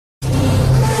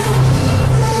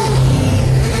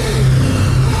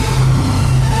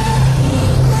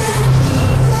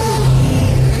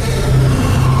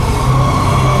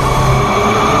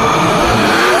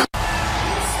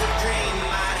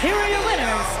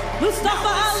Mustafa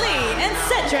Ali and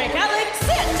Cedric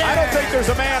Alexander. I don't think there's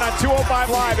a man on 205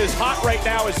 Live as hot right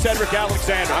now as Cedric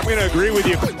Alexander. I'm going to agree with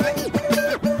you. Oh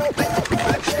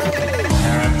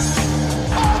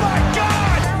my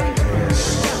God!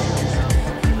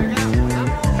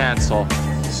 Hansel,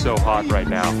 so hot right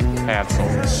now. Hansel.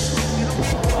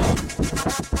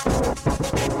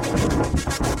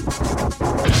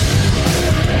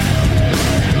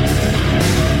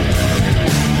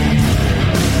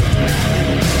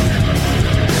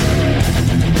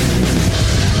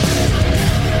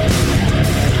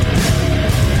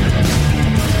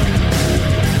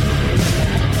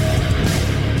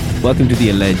 Welcome to the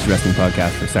Alleged Wrestling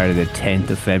Podcast for Saturday the 10th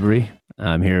of February.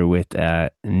 I'm here with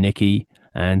Nikki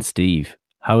and Steve.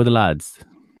 How are the lads?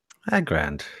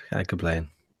 Grand. Can't complain.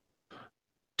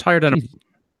 Tired enough,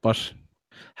 but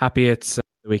happy it's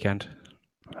the weekend.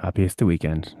 Happy it's the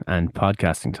weekend and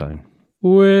podcasting time.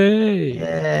 Way!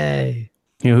 Yay!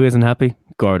 You know who isn't happy?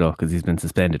 Gordo, because he's been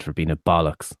suspended for being a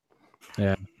bollocks.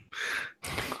 Yeah.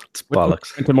 It's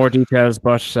bollocks. Into more details,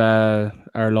 but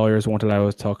our lawyers won't allow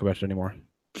us to talk about it anymore.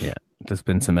 Yeah, there's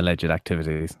been some alleged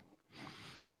activities.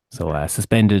 So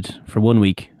suspended for 1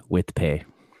 week with pay.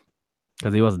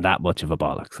 Because he wasn't that much of a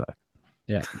bollocks. So.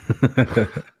 Yeah.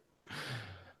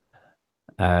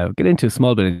 Get into a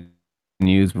small bit of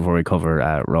news before we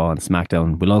cover Raw and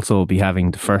SmackDown. We'll also be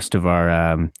having the first of our...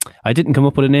 I didn't come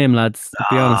up with a name, lads, to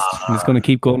be honest. I'm just going to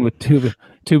keep going with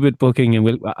two-bit booking,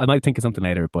 and I might think of something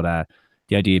later, but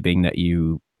the idea being that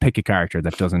you pick a character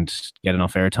that doesn't get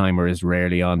enough airtime or is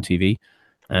rarely on TV,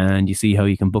 and you see how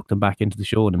you can book them back into the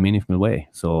show in a meaningful way.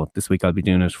 So this week I'll be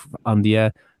doing it on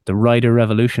the Rider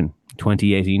Revolution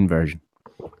 2018 version.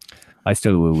 I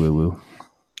still woo.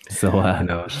 So I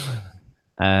know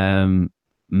it.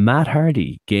 Matt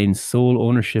Hardy gains sole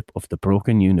ownership of the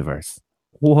Broken Universe.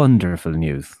 Wonderful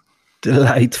news.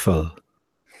 Delightful.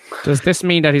 Does this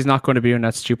mean that he's not going to be in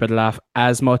that stupid laugh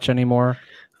as much anymore?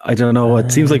 I don't know.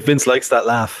 It seems like Vince likes that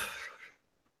laugh.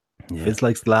 Yeah. Vince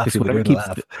likes the laugh.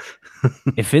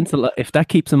 If if that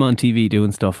keeps him on TV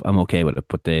doing stuff, I'm okay with it.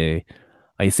 But I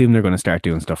assume they're going to start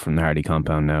doing stuff from the Hardy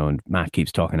compound now. And Matt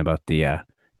keeps talking about the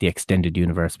extended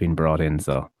universe being brought in.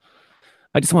 So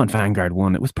I just want Vanguard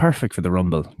 1. It was perfect for the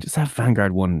Rumble. Just have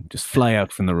Vanguard 1 just fly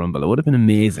out from the Rumble. It would have been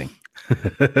amazing.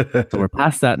 So we're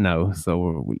past that now.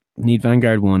 So we need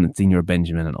Vanguard 1 and Senior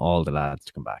Benjamin and all the lads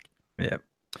to come back. Yeah.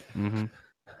 Mm-hmm.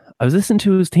 I was listening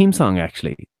to his theme song,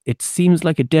 actually. It seems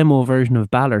like a demo version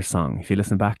of Balor's song, if you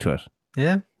listen back to it.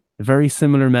 Yeah. A very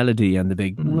similar melody and the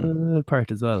big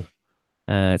part as well.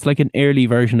 It's like an early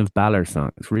version of Balor's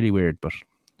song. It's really weird, but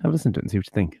have a listen to it and see what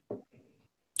you think.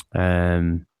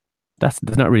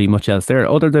 There's not really much else there,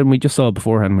 other than we just saw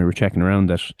beforehand, we were checking around,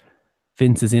 that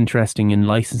Vince is interested in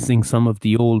licensing some of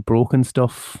the old Broken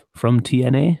stuff from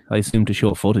TNA, I assume, to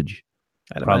show footage.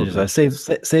 I'd imagine so. Saves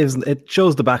it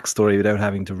shows the backstory without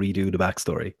having to redo the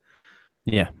backstory.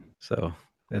 Yeah. So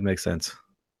it makes sense.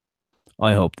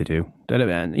 I hope they do.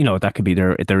 That could be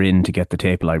they're in to get the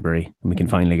tape library, and we can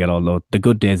finally get all the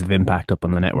good days of Impact up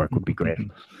on the network would be great.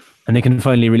 And they can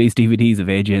finally release DVDs of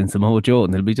AJ and Samoa Joe,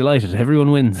 and they'll be delighted.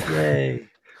 Everyone wins. Yay.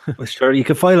 Well, sure, you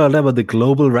can find all them on the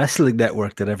Global Wrestling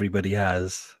Network that everybody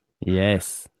has.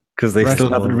 Yes. Because they still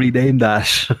haven't renamed that.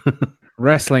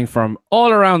 Wrestling from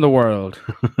all around the world.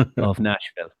 Of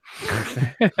Nashville.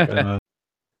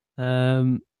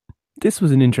 This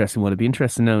was an interesting one. It'd be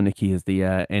interesting now, Nikki, as the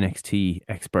NXT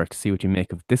expert, to see what you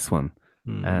make of this one.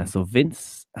 So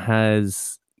Vince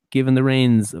has given the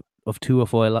reins of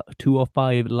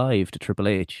 205 Live to Triple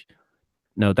H.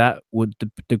 Now that would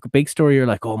the big story, you're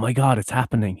like, oh my God, it's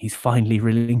happening. He's finally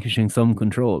relinquishing some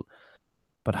control.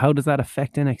 But how does that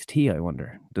affect NXT, I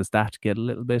wonder? Does that get a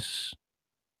little bit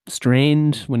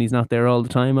strained when he's not there all the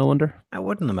time, I wonder? I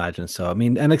wouldn't imagine so. I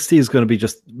mean, NXT is going to be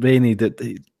just mainly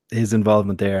his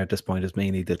involvement there at this point is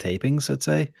mainly the tapings, I'd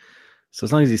say. So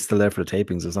as long as he's still there for the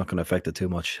tapings, it's not going to affect it too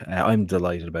much. I'm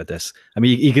delighted about this. I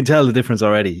mean, you can tell the difference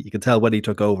already. You can tell when he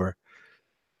took over,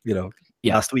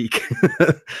 last week.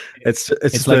 It's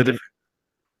like,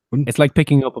 it's like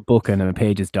picking up a book and a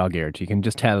page is dog-eared. You can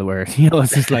just tell where,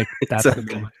 it's just like, that's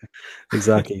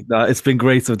exactly. No, it's been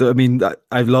great. So, I mean,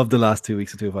 I've loved the last 2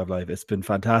 weeks of 205 Live. It's been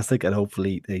fantastic, and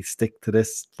hopefully they stick to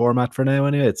this format for now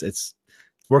anyway. It's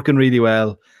working really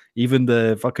well. Even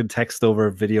the fucking text over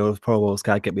video promos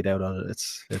can't get me down on it.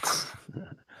 It's that's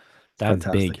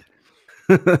fantastic.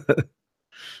 Big.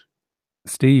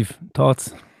 Steve,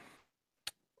 thoughts?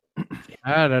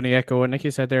 I'd only echo what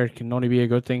Nicky said there. It can only be a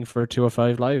good thing for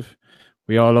 205 Live.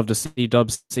 We all love to see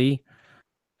Dubs C.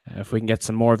 If we can get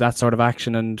some more of that sort of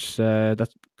action and that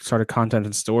sort of content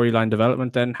and storyline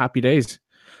development, then happy days.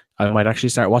 I might actually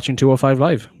start watching 205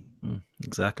 Live.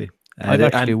 Exactly. I've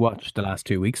actually watched the last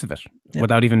 2 weeks of it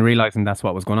without even realizing that's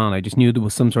what was going on. I just knew there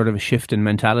was some sort of a shift in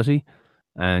mentality,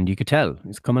 and you could tell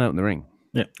he's coming out in the ring.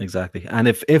 Yeah, exactly. And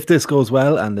if this goes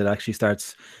well and it actually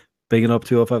starts bigging up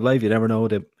 205 Live, you never know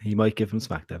that he might give him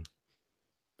SmackDown.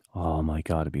 Oh my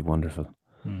God, it'd be wonderful.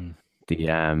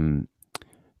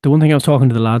 The one thing I was talking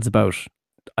to the lads about,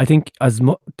 I think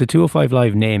the 205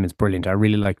 Live name is brilliant. I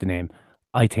really like the name.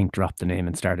 I think drop the name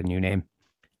and start a new name.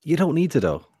 You don't need to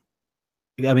though.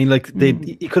 I mean, like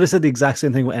you could have said the exact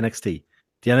same thing with NXT.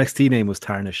 The NXT name was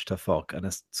tarnished to fuck, and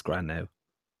it's grand now.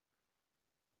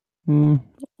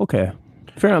 Okay,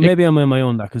 fair enough. Maybe I'm on my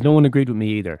own that because no one agreed with me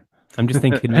either. I'm just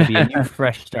thinking maybe a new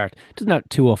fresh start. Doesn't that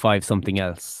 205 something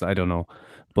else? I don't know,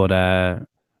 but or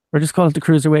just call it the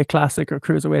Cruiserweight Classic or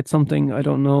Cruiserweight something. I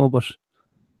don't know, but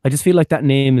I just feel like that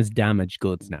name is damaged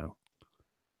goods now.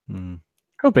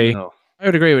 Could be. No. I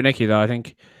would agree with Nicky though. I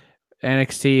think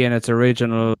NXT in its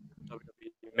original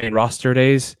main roster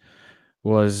days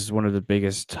was one of the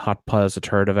biggest hot piles of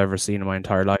turd I've ever seen in my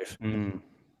entire life.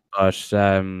 But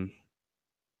I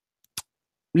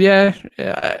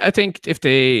think if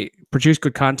they produce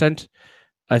good content,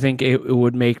 I think it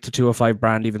would make the 205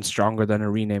 brand even stronger than a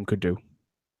rename could do.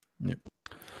 Yeah.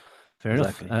 Fair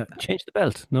enough. Change the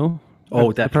belt, no?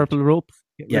 Oh, the purple rope.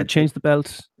 Yeah, change the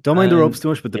belt. Don't mind the ropes too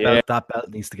much, but that belt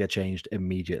needs to get changed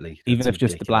immediately. Even if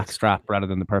just the black strap rather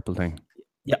than the purple thing.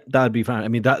 Yeah, that'd be fine. I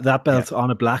mean, that belt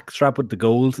on a black strap with the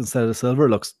gold instead of the silver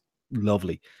looks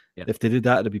lovely. Yeah. If they did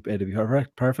that, it'd be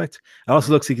perfect. It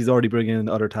also looks like he's already bringing in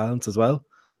other talents as well.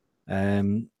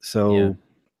 So you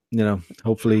know,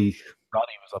 hopefully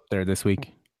Roddy was up there this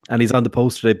week, and he's on the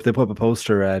poster. They put up a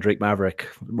poster. Drake Maverick,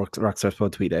 Rockstar's put a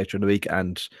tweet out during the week,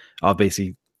 and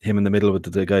basically him in the middle with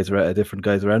the guys, different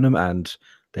guys around him, and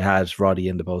they had Roddy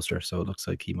in the poster. So it looks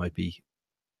like he might be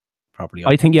properly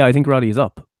up. I think Roddy is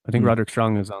up. I think Roderick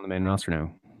Strong is on the main roster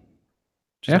now.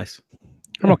 Nice.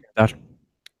 I'm okay with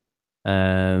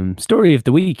that. Story of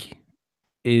the week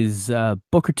is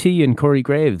Booker T and Corey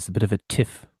Graves. A bit of a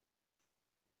tiff.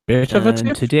 Bit of a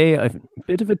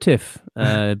tiff.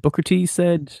 Booker T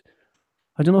said,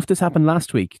 I don't know if this happened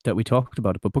last week that we talked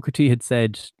about it, but Booker T had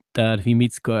said that if he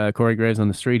meets Corey Graves on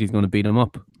the street, he's going to beat him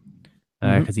up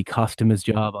because he cost him his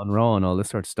job on Raw and all this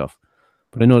sort of stuff.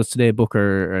 But I noticed today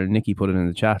Nikki put it in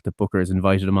the chat that Booker has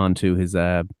invited him on to his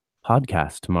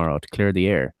podcast tomorrow to clear the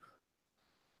air.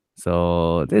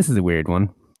 So this is a weird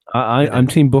one. I'm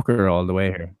Team Booker all the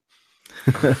way here.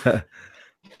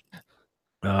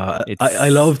 I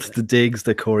loved the digs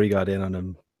that Corey got in on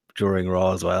him during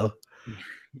Raw as well.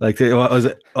 Like, what was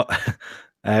it?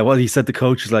 Well, he said the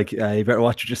coach was like, "You better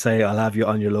watch what you say. I'll have you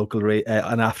on your local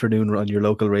an afternoon on your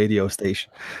local radio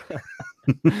station."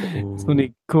 It's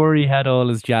funny. Corey had all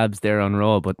his jabs there on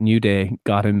Raw, but New Day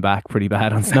got him back pretty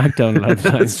bad on SmackDown a lot of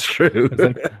times. That's true.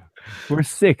 Like, we're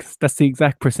 6. That's the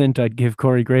exact percent I'd give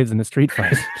Corey Graves in a street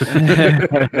fight.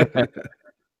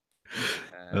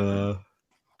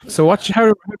 So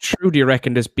how true do you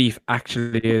reckon this beef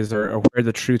actually is, or where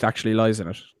the truth actually lies in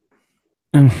it?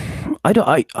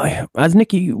 I as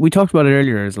Nikki, we talked about it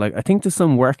earlier, is like, I think there's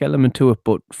some work element to it,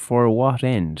 but for what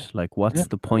end? Like, what's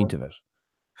the point of it?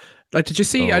 Like, did you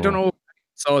see, I don't know if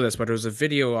you saw this, but there was a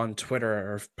video on Twitter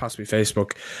or possibly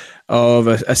Facebook of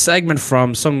a segment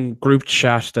from some group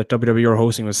chat that WWE were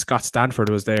hosting. Was Scott Stanford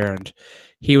was there, and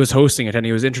he was hosting it, and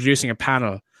he was introducing a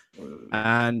panel,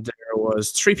 and there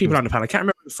was 3 people on the panel. I can't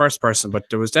remember the first person, but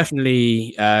there was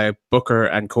definitely Booker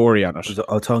and Corey on it. It was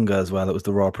Otunga as well. It was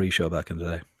the Raw pre-show back in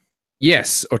the day.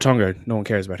 Yes, Otunga. No one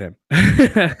cares about him.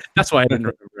 That's why I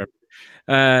didn't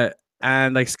remember.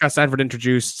 And like Scott Stanford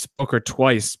introduced Booker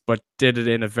twice, but did it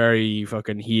in a very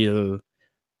fucking heel,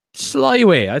 sly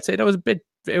way. I'd say that was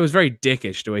it was very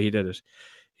dickish the way he did it.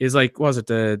 He's like, was it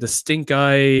the stink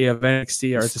eye of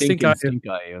NXT, or the stink eye,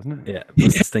 wasn't it? Yeah, it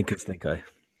was the stink eye.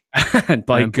 And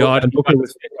by God, Booker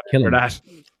was for that.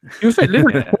 He was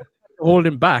literally hold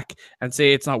him back and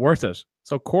say it's not worth it.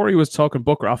 So Corey was talking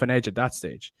Booker off an edge at that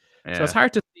stage. Yeah. So it's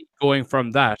hard to see going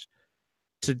from that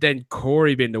to then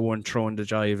Corey being the one throwing the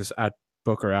jives at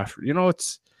Booker after. You know,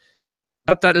 it's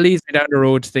that leads me down the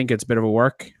road to think it's a bit of a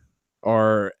work,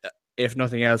 or if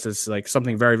nothing else, it's like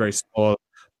something very, very small,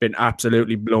 been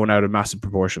absolutely blown out of massive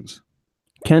proportions.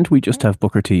 Can't we just have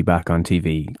Booker T back on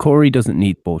TV? Corey doesn't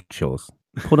need both shows.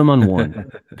 Put him on one.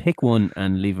 Pick one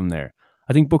and leave him there.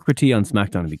 I think Booker T on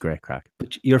SmackDown would be great crack.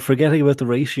 But you're forgetting about the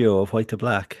ratio of white to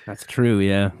black. That's true,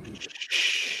 yeah.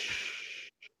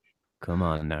 Come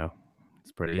on now.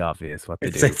 It's pretty obvious what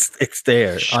they do. It's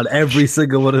there on every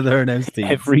single one of their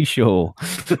announcements. Every show.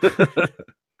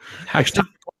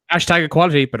 Hashtag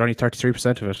equality, but only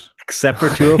 33% of it. Except for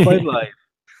 205 Live.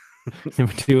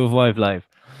 Number 205 Live.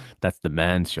 That's the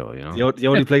man's show, you know. The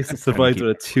only place that survived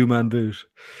with a 2-man boot.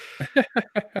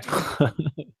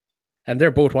 And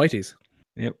they're both whiteys.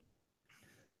 Yep.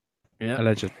 Yeah.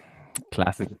 Alleged.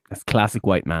 Classic. That's classic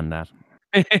white man, that.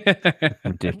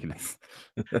 Ridiculous.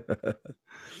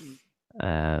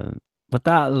 But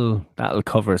that'll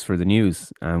cover us for the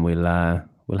news, and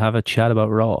we'll have a chat about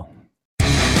Raw.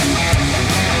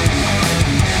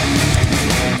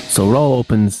 So Raw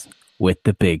opens with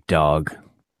the big dog,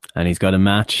 and he's got a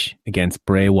match against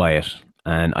Bray Wyatt.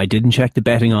 And I didn't check the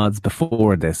betting odds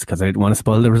before this because I didn't want to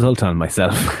spoil the result on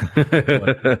myself.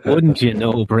 But wouldn't you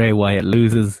know, Bray Wyatt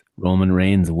loses, Roman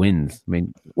Reigns wins. I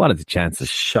mean, what are the chances?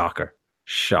 Shocking.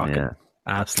 Yeah.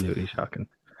 Absolutely shocking.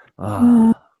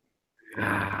 So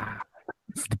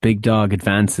the big dog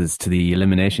advances to the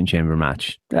Elimination Chamber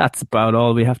match. That's about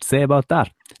all we have to say about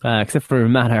that. Except for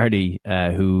Matt Hardy,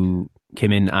 who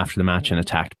came in after the match and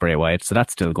attacked Bray Wyatt. So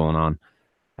that's still going on.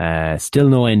 Still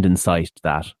no end in sight to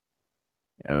that.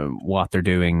 What they're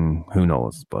doing, who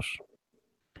knows? But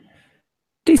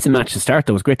decent match to start,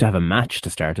 though. It was great to have a match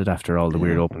to start it after all the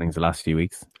weird openings the last few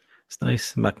weeks. It's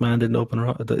nice. McMahon didn't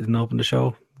open the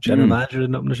show. General manager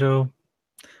didn't open the show.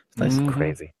 It's nice.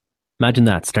 Crazy. Imagine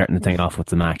that, starting the thing off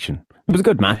with some action. It was a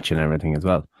good match and everything as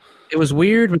well. It was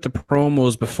weird with the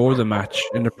promos before the match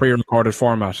in the pre-recorded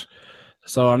format.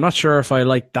 So I'm not sure if I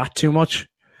like that too much.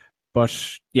 But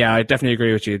yeah, I definitely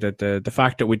agree with you that the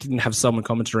fact that we didn't have someone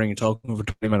coming to the ring and talking for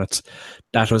 20 minutes,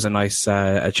 that was a nice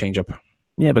a change up.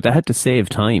 Yeah, but they had to save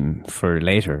time for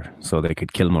later so they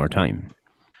could kill more time.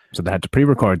 So they had to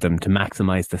pre-record them to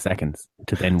maximize the seconds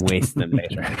to then waste them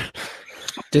later.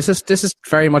 This is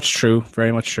very much true.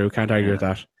 Very much true. Can't argue with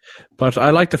that. But I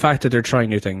like the fact that they're trying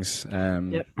new things.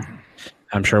 Yep.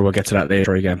 I'm sure we'll get to that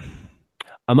later again.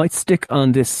 I might stick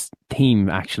on this theme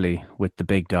actually with the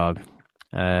big dog.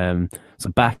 So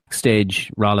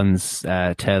backstage, Rollins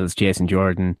tells Jason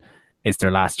Jordan it's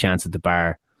their last chance at the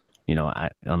bar, you know,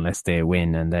 unless they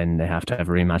win, and then they have to have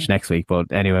a rematch next week.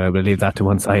 But anyway, we'll leave that to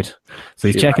one side. So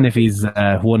he's checking if he's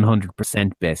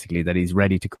 100% basically, that he's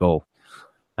ready to go.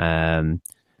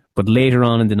 But later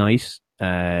on in the night,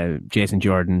 Jason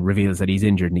Jordan reveals that he's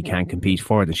injured and he can't compete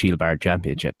for the Shield Bar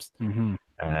Championships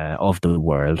of the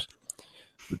world.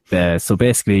 So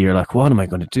basically, you're like, what am I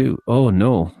going to do? Oh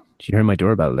no. Did you hear my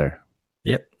doorbell there?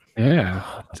 Yep.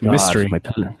 Yeah. It's a mystery.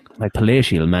 My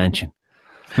palatial mansion.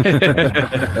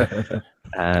 Get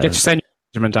your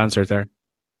sentiment answered there.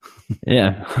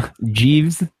 Yeah.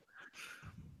 Jeeves.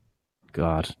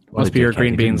 God. Must be your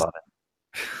green beans.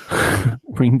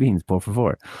 Green beans, por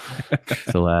favor.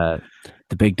 So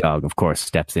the big dog, of course,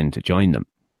 steps in to join them.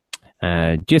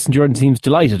 Jason Jordan seems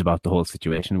delighted about the whole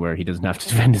situation where he doesn't have to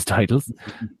defend his titles.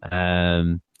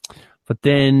 But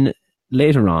then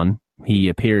later on, he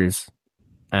appears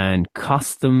and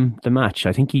cost them the match.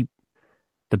 I think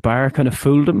the bar kind of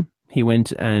fooled him. He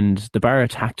went and the bar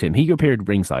attacked him. He appeared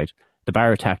ringside. The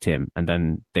bar attacked him and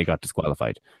then they got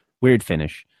disqualified. Weird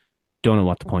finish. Don't know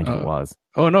what the point of it was.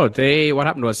 Oh no, what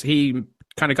happened was he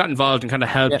kind of got involved and kind of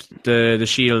helped the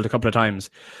Shield a couple of times.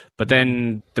 But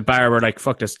then the bar were like,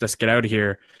 fuck this, let's get out of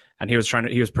here. And he was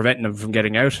preventing them from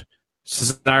getting out.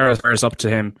 Cesaro fires up to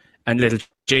him and little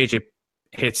JJ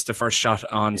hits the first shot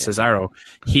on Cesaro.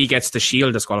 He gets the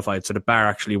Shield disqualified, so the bar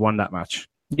actually won that match.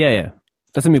 Yeah.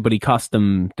 That's something, but he cost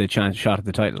them the shot at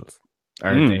the titles.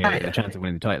 Or the chance of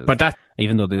winning the titles. But that,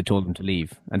 even though they told them to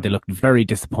leave. And they looked very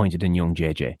disappointed in young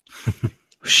JJ.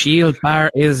 Shield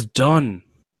bar is done.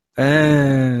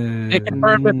 They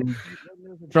confirmed it.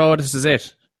 Bro, this is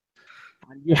it.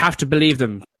 You have to believe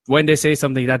them. When they say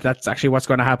something, that's actually what's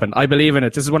going to happen. I believe in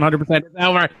it. This is 100%. It's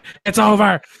over. It's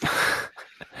over.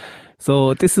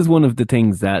 So this is one of the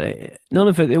things that none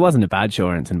of it wasn't a bad show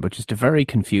or anything, but just a very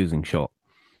confusing show.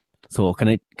 So can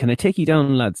I take you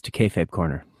down, lads, to Kayfabe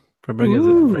Corner?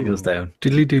 Bring us down.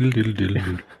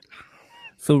 Diddly.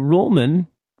 So Roman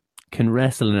can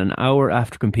wrestle an hour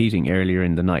after competing earlier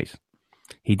in the night.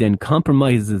 He then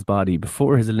compromises his body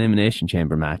before his Elimination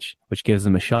Chamber match, which gives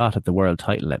him a shot at the world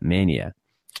title at Mania.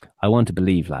 I want to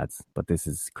believe, lads, but this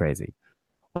is crazy.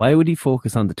 Why would he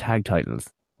focus on the tag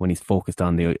titles when he's focused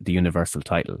on the Universal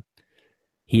title?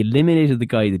 He eliminated the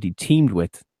guy that he teamed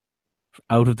with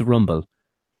out of the Rumble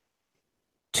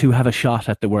to have a shot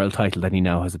at the world title that he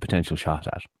now has a potential shot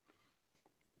at.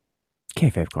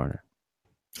 Kayfabe Corner.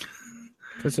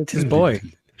 Because it's his boy.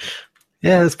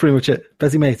 Yeah, that's pretty much it.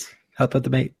 Busy mates. Help out the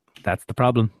mate. That's the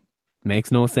problem.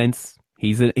 Makes no sense.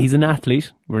 He's an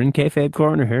athlete. We're in Kayfabe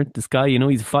Corner here. This guy,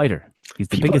 he's a fighter. He's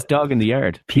the biggest dog in the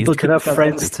yard. People can have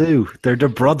friends too. They're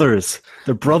brothers.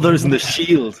 They're brothers in the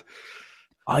Shield.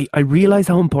 I realise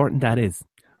how important that is.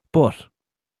 But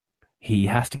he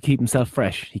has to keep himself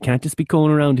fresh. He can't just be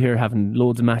going around here having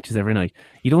loads of matches every night.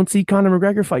 You don't see Conor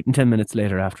McGregor fighting 10 minutes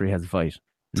later after he has a fight.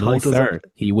 No, sir.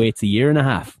 He waits a year and a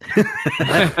half.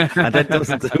 And then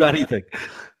doesn't do anything.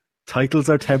 Titles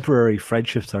are temporary.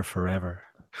 Friendships are forever.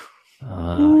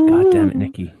 God damn it,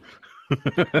 Nicky.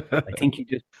 I think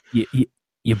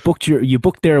you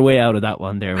booked their way out of that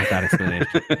one there with that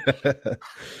explanation.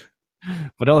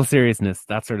 But all seriousness,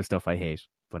 that sort of stuff I hate.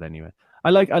 But anyway, I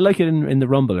like it in the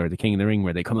Rumble or the King of the Ring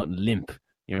where they come out and limp.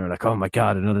 You're like, oh my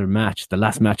God, another match. The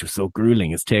last match was so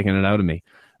grueling. It's taking it out of me.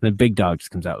 And then Big Dog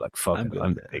just comes out like, fuck,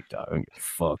 I'm the Big Dog. I'm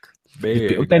fuck.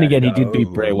 But then again, he did beat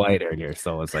Bray Wyatt earlier.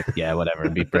 So it's like, yeah, whatever.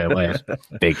 Beat Bray Wyatt.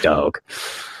 Big Dog.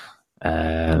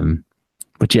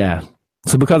 But yeah.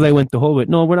 So because I went the whole way,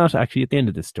 no, we're not actually at the end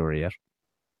of this story yet.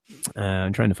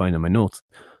 I'm trying to find on my notes.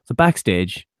 So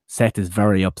backstage, Seth is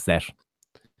very upset.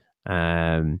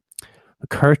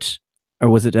 Kurt, or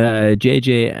was it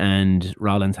JJ and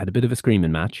Rollins had a bit of a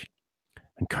screaming match,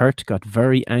 and Kurt got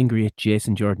very angry at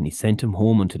Jason Jordan. He sent him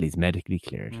home until he's medically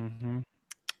cleared. Mm-hmm.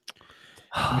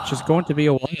 Which is going to be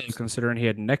a while considering he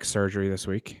had neck surgery this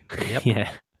week. Yep.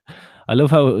 Yeah. I love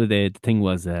how the thing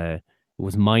was it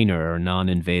was minor or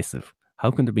non-invasive. How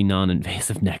can there be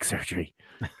non-invasive neck surgery?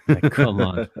 Like, come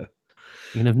on. You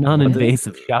can have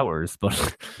non-invasive showers,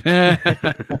 but if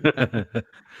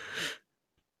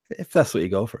that's what you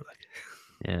go for, like.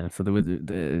 Yeah, so there was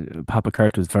Papa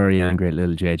Kurt was very angry at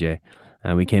little JJ,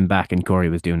 and we came back and Corey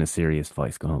was doing a serious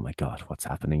voice, going, "Oh my God, what's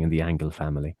happening in the Angle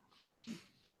family?"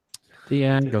 The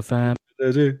Angle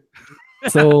family.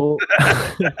 So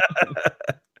I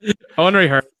wonder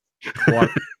her.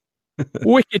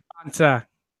 Wicked banter.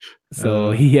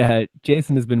 So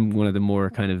Jason has been one of the more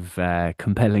kind of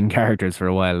compelling characters for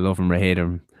a while. I love him or hate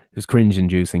him. It was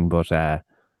cringe-inducing, but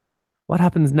what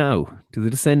happens now? Do they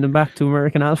just send him back to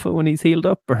American Alpha when he's healed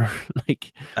up, or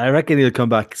like? I reckon he'll come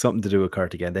back. Something to do with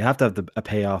Kurt again. They have to have a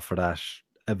payoff for that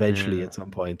eventually at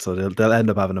some point. So they'll end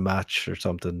up having a match or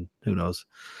something. Who knows?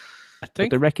 I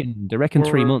think they reckon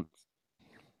 3 months.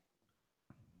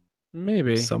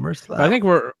 Maybe SummerSlam. I think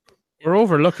we're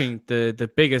overlooking the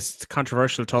biggest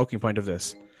controversial talking point of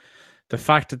this. The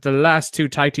fact that the last two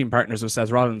tag team partners of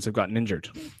Seth Rollins have gotten injured.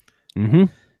 Mm-hmm.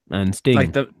 And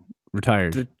Sting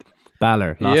retired.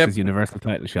 Balor lost his Universal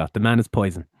title shot. The man is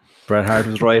poison. Bret Hart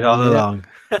was right all along.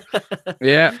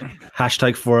 Yeah.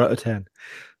 Hashtag 4 out of 10.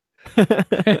 But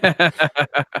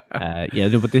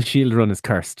this Shield run is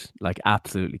cursed. Like,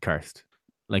 absolutely cursed.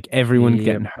 Like, everyone's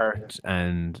getting hurt,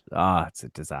 and it's a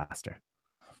disaster.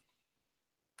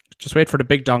 Just wait for the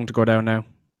big dong to go down now.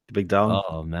 The big dong?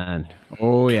 Oh, man.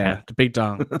 Oh, yeah. The big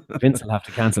dong. Vince will have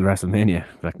to cancel WrestleMania.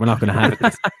 Like, we're not going to have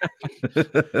it.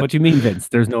 What do you mean, Vince?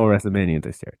 There's no WrestleMania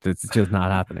this year. It's just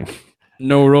not happening.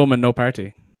 No Roman, no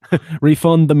party.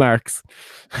 Refund the marks.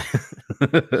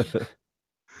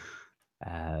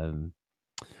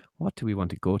 What do we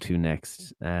want to go to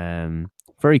next?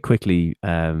 Very quickly,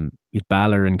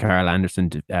 Balor and Carl Anderson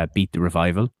beat the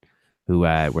Revival, who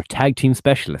were tag team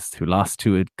specialists, who lost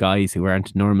to guys who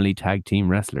aren't normally tag team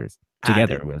wrestlers.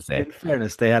 Together, we'll say. In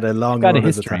fairness, they had a long run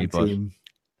as a tag team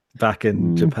back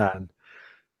in Japan.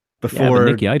 Before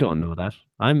Nicky, I don't know that.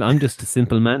 I'm just a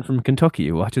simple man from Kentucky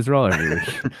who watches Raw every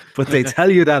week. But they tell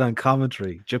you that on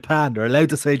commentary. Japan, they're allowed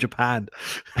to say Japan.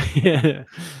 Yeah.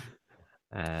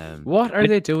 What are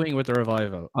they doing with the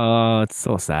Revival? Oh, it's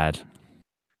so sad.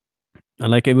 And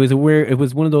like it was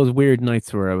one of those weird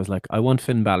nights where I was like, I want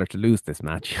Finn Balor to lose this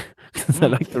match because I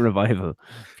like the Revival.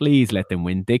 Please let them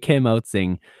win. They came out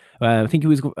saying, I think it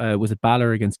was it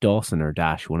Balor against Dawson or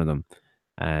Dash, one of them,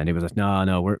 and it was like,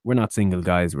 no, we're not single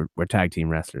guys. We're tag team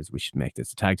wrestlers. We should make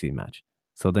this a tag team match.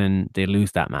 So then they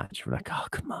lose that match. We're like, oh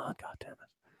come on, God damn it,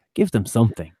 give them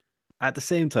something. At the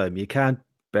same time, you can't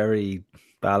bury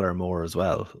Balor more as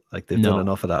well. Like they've done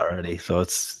enough of that already. So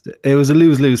it was a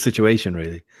lose-lose situation,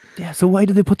 really. Yeah. So why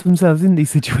do they put themselves in these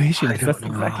situations? That's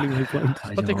exactly my point.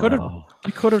 But they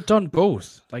could have done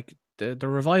both. Like the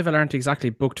Revival aren't exactly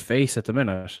booked face at the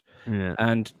minute,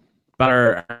 and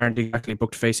Balor aren't exactly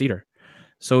booked face either.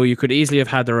 So you could easily have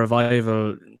had the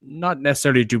Revival not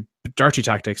necessarily do dirty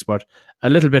tactics, but a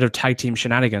little bit of tag team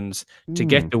shenanigans to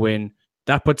get the win.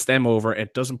 That puts them over.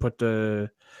 It doesn't put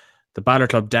the Balor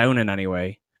Club down in any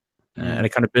way. And it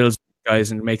kind of builds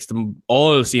guys and makes them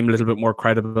all seem a little bit more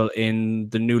credible in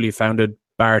the newly founded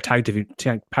Bar tag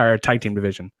team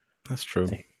division. That's true.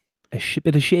 A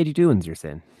bit of shady doings, you're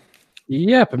saying?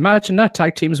 Yep. Imagine that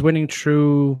tag teams winning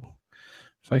through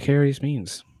vicarious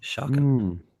means.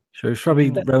 Shocking. Sure, probably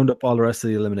round up all the rest of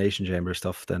the Elimination Chamber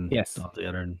stuff then all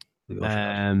together and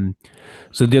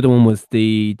So the other one was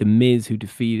the Miz, who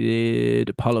defeated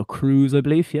Apollo Crews, I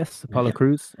believe. Yes, Apollo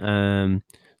Crews. So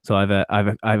I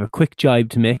have a quick jibe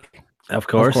to make. Of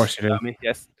course you do.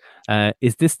 Yes.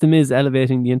 Is this the Miz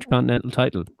elevating the Intercontinental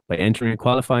title by entering a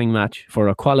qualifying match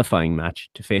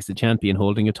to face a champion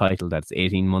holding a title that's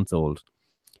 18 months old?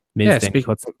 Miz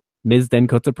then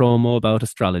cuts a promo about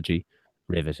astrology.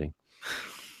 Riveting.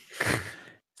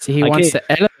 See, he wants to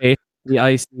elevate the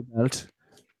IC belt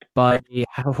by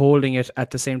holding it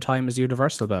at the same time as the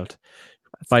Universal belt.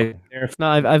 No,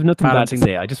 I've nothing bad to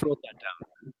say. I just wrote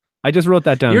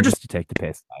that down. You're just to take the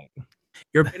piss.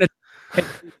 You're gonna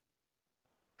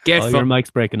your mic's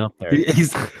breaking up there.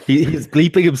 He's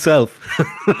bleeping himself.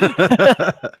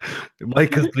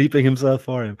 Mike is bleeping himself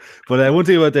for him. But one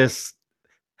thing about this.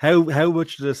 How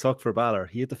much did it suck for Balor?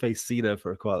 He had to face Cena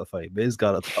for a qualifying. Miz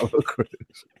got Apollo Crews.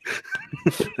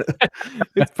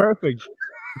 It's perfect.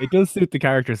 It does suit the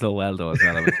character so well, though, as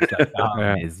well. It was just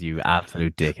like, Miz, you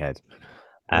absolute dickhead.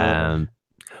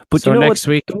 But so next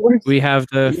week we have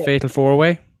the Fatal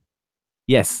 4-Way.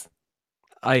 Yes.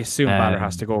 I assume Balor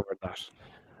has to go over that.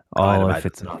 Oh, if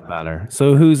it's not Balor.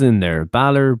 So who's in there?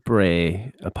 Balor,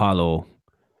 Bray, Apollo,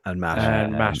 and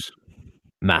Matt.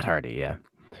 Matt Hardy, yeah.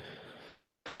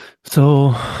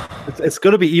 So it's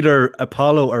going to be either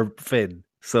Apollo or Finn.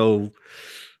 So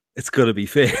it's going to be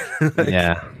Finn.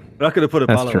 Yeah. We're not going to put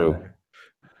Apollo. That's true.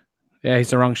 Yeah,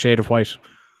 he's the wrong shade of white.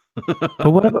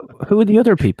 But who are the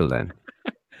other people then?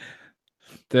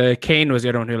 The Kane was the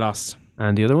other one who lost.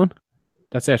 And the other one?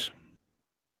 That's it.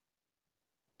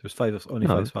 There's only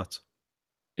 5 spots.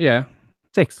 Yeah.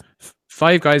 6.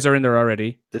 5 guys are in there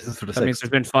already. This is for the 6th. That means there's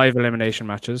been 5 elimination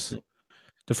matches.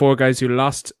 The 4 guys who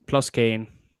lost plus Kane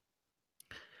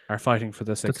are fighting for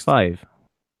the 6th. That's 5.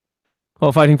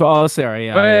 Oh, fighting for... Oh, sorry.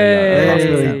 Yeah,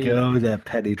 there you go. The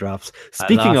penny drops.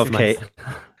 Speaking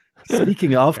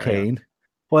of Kane,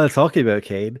 while talking about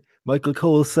Kane, Michael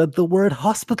Cole said the word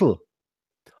hospital.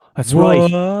 That's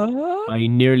right. I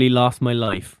nearly lost my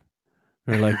life.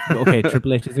 They're like, okay,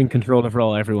 Triple H is in control of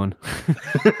Raw, everyone.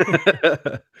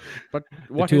 But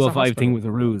what the 205 thing was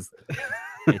a ruse.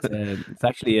 It's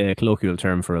actually a colloquial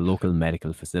term for a local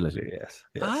medical facility. Yes.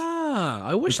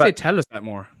 I wish they'd tell us that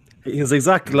more. His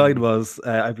exact line was,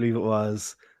 I believe it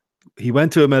was, he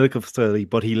went to a medical facility,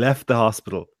 but he left the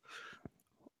hospital.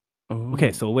 Oh.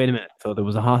 Okay, so wait a minute. So there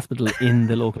was a hospital in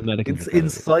the local medical facility.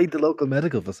 Inside the local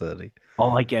medical facility.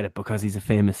 Oh, I get it, because he's a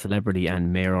famous celebrity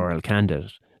and mayoral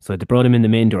candidate. So they brought him in the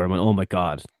main door and went, oh my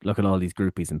God, look at all these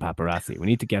groupies and paparazzi. We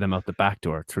need to get him out the back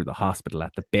door through the hospital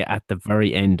at the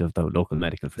very end of the local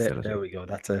medical facility. There we go.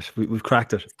 That's it. We've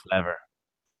cracked it. It's clever.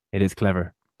 It is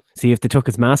clever. See, if they took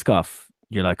his mask off,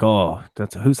 you're like, oh,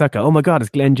 who's that guy? Oh my God, it's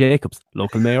Glenn Jacobs,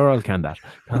 local mayoral candidate.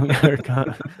 Whatever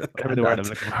the word I'm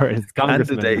looking for. It's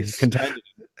congressman. Contended.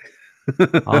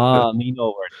 Me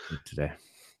no word today.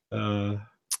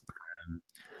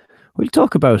 We'll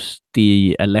talk about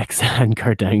the Alexa and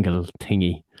Kurt Angle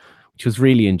thingy, which was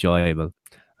really enjoyable.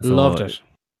 Loved it.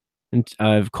 And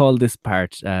I've called this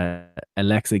part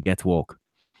Alexa Gets Woke.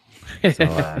 So,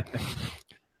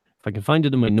 if I can find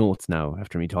it in my notes now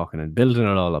after me talking and building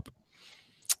it all up.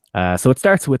 So it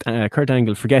starts with Kurt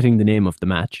Angle forgetting the name of the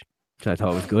match, which I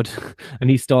thought was good. And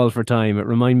he stalled for time. It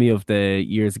reminded me of the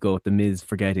years ago at the Miz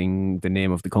forgetting the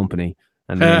name of the company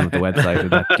and the name of the website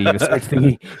with that Diva search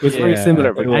thingy. It was very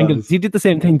similar, but Angle, he did the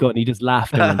same thing, and he just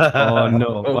laughed and went, oh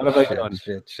no, what have I done?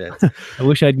 Shit. I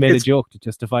wish I'd made a joke to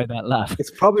justify that laugh.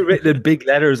 It's probably written in big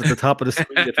letters at the top of the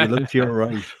screen if you look to your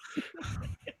right.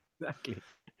 Exactly.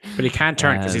 But he can't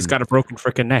turn because he's got a broken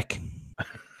freaking neck.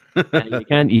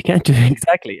 You can't do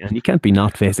exactly, and you can't be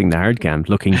not facing the hard cam,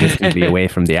 looking distantly away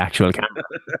from the actual camera.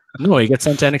 No, you get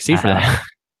sent to NXT for that.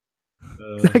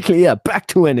 Exactly, yeah. Back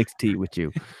to NXT with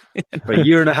you for a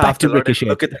year and a half to Ricochet.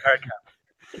 Look at the hard cam.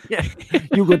 Yeah,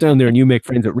 you go down there and you make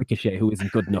friends with Ricochet, who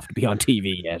isn't good enough to be on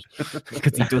TV yet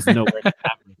because he doesn't know where the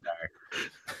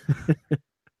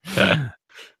cameras are.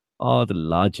 Oh, the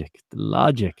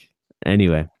logic.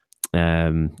 Anyway,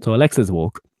 so Alexa's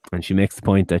woke, and she makes the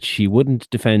point that she wouldn't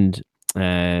defend,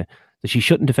 that she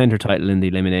shouldn't defend her title in the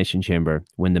Elimination Chamber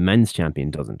when the men's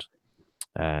champion doesn't.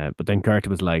 But then Kurt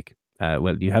was like,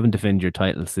 well, you haven't defended your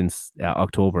title since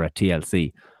October at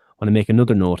TLC. I want to make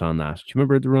another note on that. Do you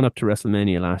remember the run up to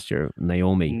WrestleMania last year?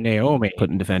 Naomi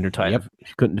couldn't defend her title. Yep.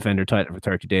 She couldn't defend her title for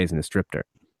 30 days and they stripped her.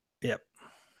 Yep.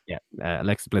 Yeah.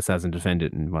 Alexa Bliss hasn't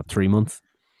defended in 3 months?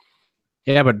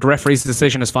 Yeah, but the referee's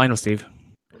decision is final, Steve.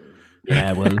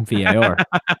 Yeah, well, VAR.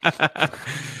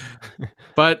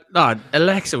 But no,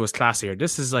 Alexa was classier.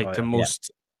 This is like the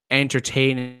most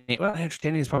entertaining. Well,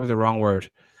 entertaining is probably the wrong word,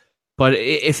 but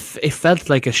it felt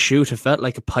like a shoot. It felt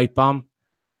like a pipe bomb.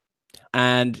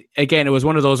 And again, it was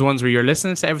one of those ones where you're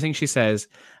listening to everything she says,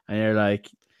 and you're like,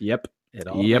 "Yep, it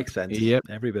all makes sense. Yep,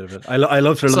 every bit of it." I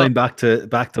loved her line back to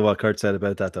what Kurt said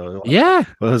about that though. Yeah,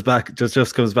 well, it was back.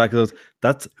 Just comes back. Goes,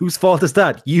 that's whose fault is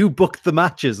that? You booked the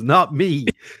matches, not me.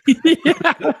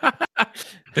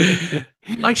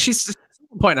 Like she's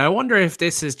point. I wonder if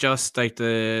this is just like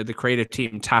the creative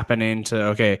team tapping into,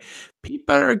 okay,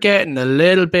 people are getting a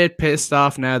little bit pissed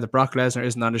off now that Brock Lesnar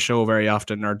isn't on the show very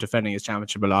often or defending his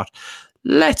championship a lot.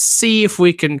 Let's see if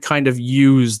we can kind of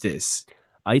use this.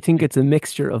 I think it's a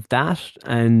mixture of that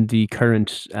and the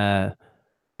current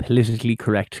politically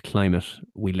correct climate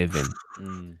we live in.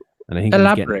 And I think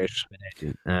elaborate.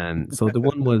 So the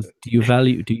one was, do you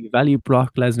value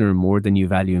Brock Lesnar more than you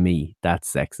value me?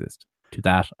 That's sexist. To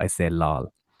that, I say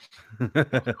lol.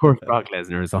 Of course, Brock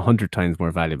Lesnar is 100 times more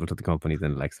valuable to the company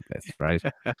than Alexa Bliss, right?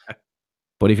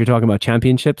 But if you're talking about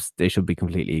championships, they should be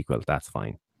completely equal. That's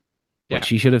fine. Yeah. But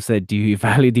she should have said, do you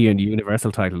value the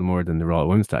Universal title more than the Raw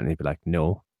Women's title? And he'd be like,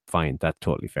 no, fine. That's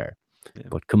totally fair. Yeah.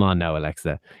 But come on now,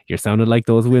 Alexa. You're sounding like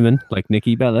those women, like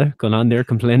Nikki Bella, going on there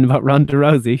complaining about Ronda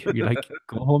Rousey. You're like,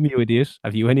 go home, you idiot.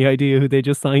 Have you any idea who they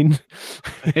just signed?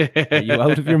 Are you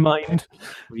out of your mind?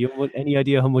 Have you any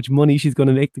idea how much money she's going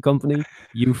to make the company?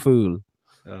 You fool.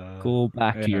 Go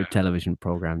back to your television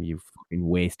program, you fucking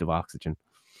waste of oxygen.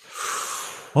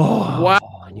 Oh, wow.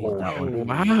 I needed that one.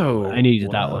 Wow. I needed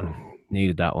that one.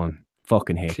 Needed that one.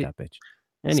 Fucking hate that bitch.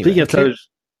 Anyway, speaking of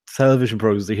television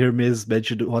programs, I hear Miz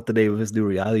mentioned what the name of his new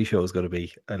reality show is going to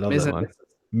be. I love that one.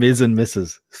 Miz and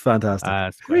Mrs. It's fantastic.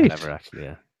 It's great. Clever, actually,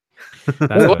 yeah.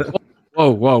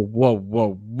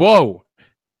 Whoa.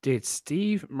 Did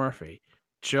Steve Murphy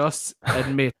just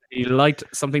admit he liked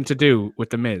something to do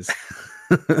with the Miz?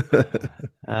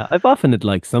 I've often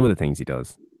liked some of the things he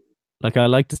does. Like, I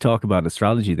like to talk about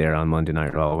astrology there on Monday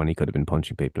Night Raw when he could have been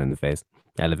punching people in the face,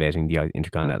 elevating the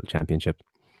Intercontinental Championship.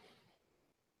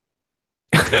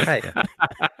 I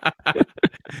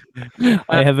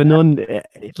have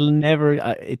it'll never,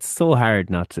 it's so hard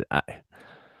not to.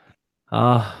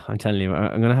 I'm telling you,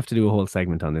 I'm going to have to do a whole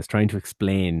segment on this, trying to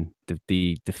explain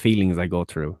the feelings I go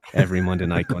through every Monday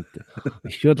night. I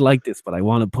should like this, but I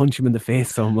want to punch him in the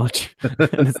face so much.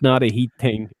 And it's not a heat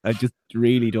thing. I just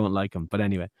really don't like him. But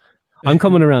anyway, I'm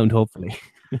coming around, hopefully.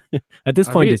 At this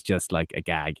point, it's just like a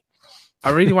gag. I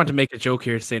really want to make a joke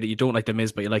here to say that you don't like The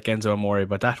Miz, but you like Enzo Amore,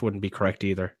 but that wouldn't be correct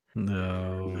either.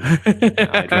 No.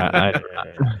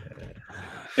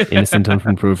 Innocent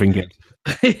until proven guilty.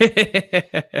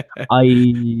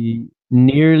 I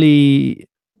nearly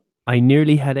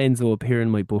had Enzo appear in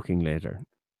my booking later.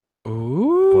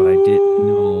 Ooh. But I didn't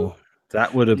know.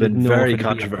 That would have been very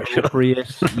controversial.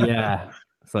 Yeah.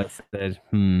 So I said,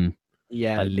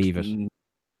 I'll leave it.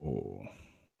 Oh,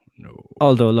 no.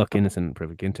 Although, look, innocent and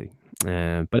proven guilty.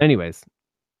 But anyways,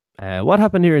 what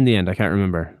happened here in the end? I can't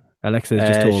remember. Alexa is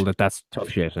just told that that's tough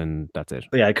shit and that's it.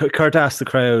 Yeah, Kurt asked the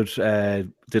crowd,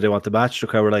 did they want the match? The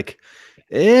crowd were like,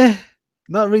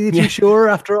 not really too sure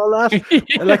after all that.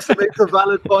 Alexa makes some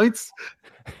valid points.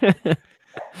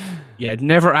 Yeah,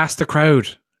 never ask the crowd.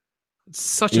 It's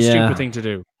such a stupid thing to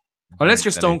do. Unless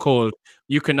you're Stone Cold,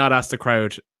 you cannot ask the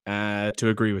crowd to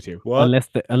agree with you. What?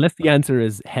 Unless the answer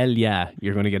is hell yeah,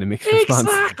 you're going to get a mixed response.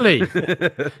 Exactly.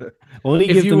 Only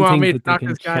if you want me to knock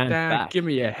this guy down, give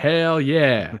me a hell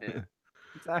yeah.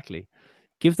 Exactly.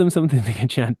 Give them something they can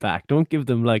chant back. Don't give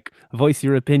them like voice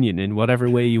your opinion in whatever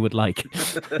way you would like.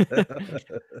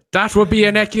 That would be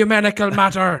an ecumenical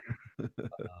matter. Oh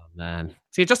man.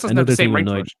 See, it just doesn't have the same ring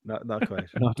to it. Not quite.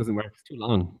 No, it doesn't work. It's too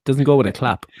long. It doesn't go with a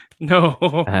clap. No.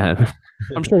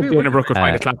 I'm sure Dana Brooke would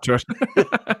find a clap to it.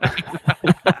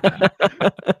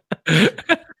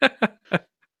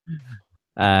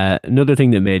 Another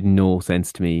thing that made no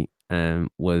sense to me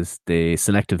was the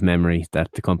selective memory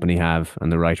that the company have and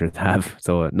the writers have.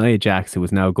 So Nia Jax, who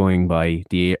was now going by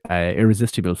the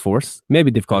Irresistible Force,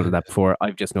 maybe they've called it that before.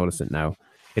 I've just noticed it now.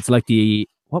 It's like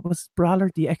what was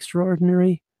Brawler? The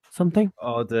Extraordinary something?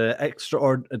 Oh, the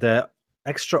extraordinary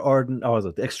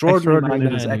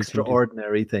Magnus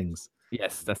Extraordinary Things.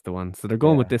 Yes, that's the one. So they're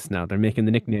going with this now. They're making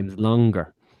the nicknames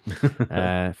longer.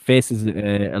 Faces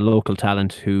a local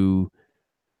talent who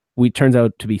turns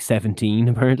out to be 17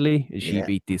 apparently. She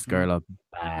beat this girl up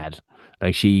bad.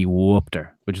 Like she whooped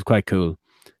her, which is quite cool.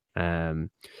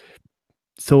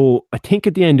 So I think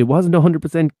at the end it wasn't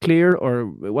 100% clear,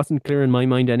 or it wasn't clear in my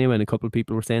mind anyway, and a couple of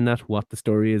people were saying that, what the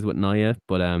story is with Nia.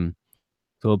 But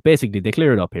so basically they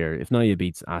clear it up here. If Nia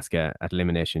beats Asuka at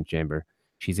Elimination Chamber,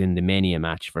 she's in the Mania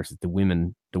match versus the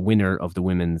winner of the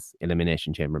women's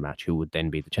Elimination Chamber match, who would then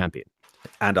be the champion.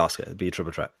 And Asuka. It'd be a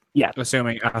triple threat. Yeah.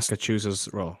 Assuming Asuka chooses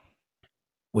Raw.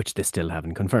 Which they still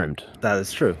haven't confirmed. That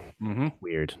is true. Mm-hmm.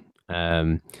 Weird.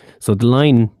 So the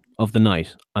line of the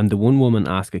night, I'm the one woman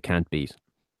Asuka can't beat.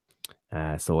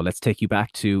 So let's take you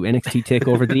back to NXT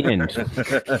TakeOver the End,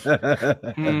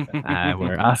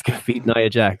 where Asuka beat Nia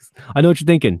Jax. I know what you're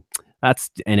thinking.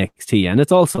 That's NXT, and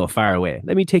it's also far away.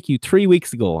 Let me take you 3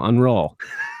 weeks ago on Raw,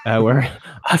 where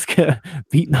Asuka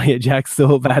beat Nia Jax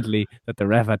so badly that the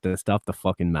ref had to stop the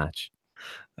fucking match.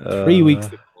 3 weeks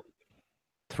ago.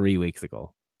 3 weeks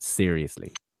ago.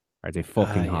 Seriously. Are they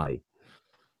fucking high?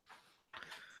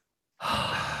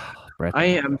 I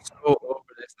am so over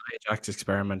this Nia Jax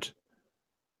experiment.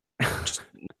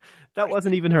 That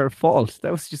wasn't even her fault.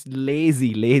 That was just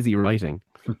lazy writing.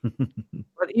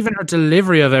 But even her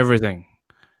delivery of everything.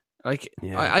 Like,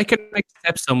 Yeah. I can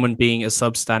accept someone being a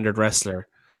substandard wrestler.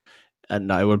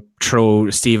 And I would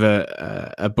throw Steve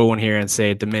a bone here and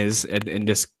say The Miz in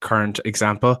this current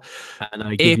example. And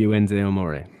I give you Enzo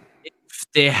Amore. If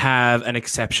they have an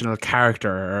exceptional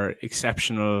character or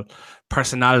exceptional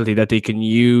personality that they can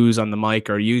use on the mic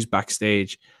or use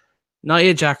backstage,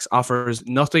 Nia Jax offers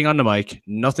nothing on the mic,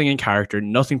 nothing in character,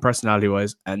 nothing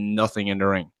personality-wise, and nothing in the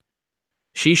ring.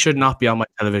 She should not be on my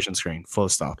television screen, full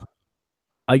stop.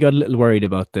 I got a little worried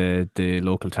about the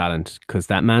local talent because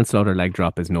that manslaughter leg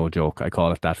drop is no joke. I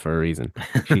call it that for a reason.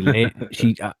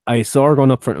 I saw her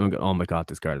going up front and go, oh my God,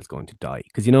 this girl is going to die.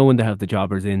 Because you know when they have the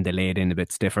jobbers in, they lay it in a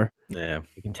bit stiffer. Yeah.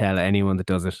 You can tell anyone that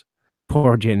does it.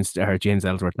 Poor James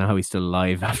Ellsworth, now he's still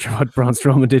alive after what Braun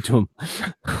Strowman did to him.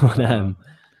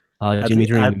 But, Jimmy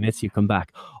Dream, I miss you, come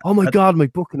back. Oh my God, my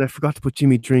book, and I forgot to put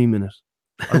Jimmy Dream in it.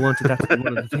 I wanted that to be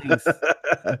one of the things.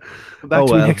 Come back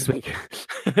to me next week.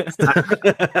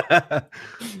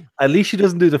 At least she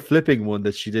doesn't do the flipping one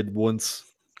that she did once.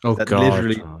 Oh, that God.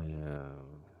 Literally, yeah.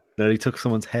 that he took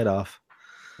someone's head off.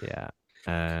 Yeah.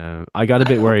 I got a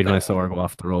bit worried when I saw her go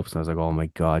off the ropes. And I was like, oh my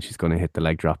God, she's going to hit the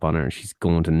leg drop on her. She's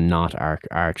going to not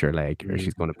arch her leg, or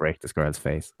she's going to break this girl's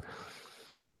face.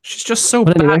 She's just so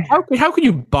bad. Anyway. How can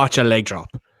you botch a leg drop?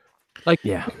 Like,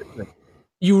 Yeah.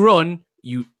 you run,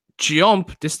 you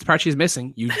jump. This is the part she's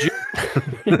missing. You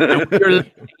jump.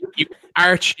 You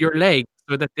arch your leg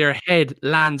so that their head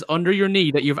lands under your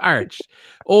knee that you've arched.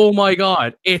 Oh my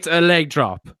God, it's a leg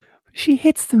drop. She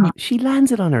hits them. She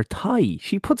lands it on her thigh.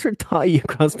 She puts her thigh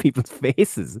across people's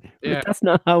faces. Yeah. But that's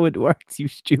not how it works, you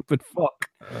stupid fuck.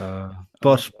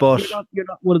 But You're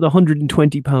not one of the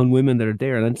 120-pound women that are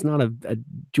there, and it's not a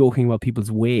joking about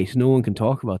people's weight. No one can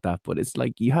talk about that, but it's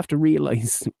like you have to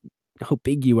realize how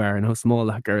big you are and how small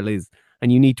that girl is, and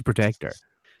you need to protect her.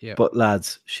 Yeah. But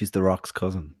lads, she's The Rock's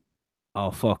cousin.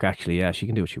 Oh fuck! Actually, yeah, she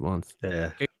can do what she wants.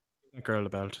 Yeah. That girl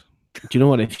about. Do you know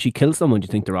what? If she kills someone, do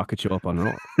you think The Rock could show up on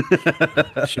Raw?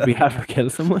 Should we have her kill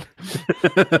someone?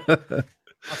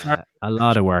 A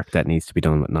lot of work that needs to be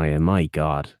done with Nia. My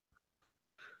God.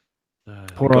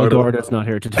 Poor old Gordo's not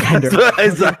here to defend her.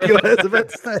 Exactly what I was about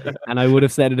to say. And I would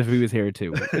have said it if he was here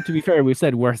too. But to be fair, we've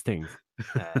said worse things.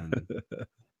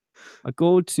 I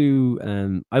go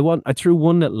to I threw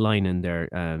one little line in there.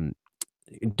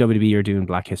 WWE are doing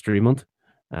Black History Month.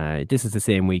 This is the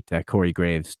same week that Corey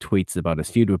Graves tweets about his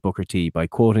feud with Booker T by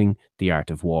quoting The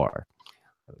Art of War.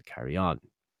 I'll carry on.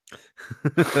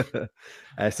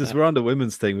 Since we're on the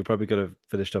women's thing, we probably could have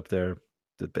finished up there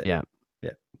a bit. Yeah.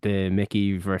 The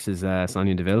Mickey versus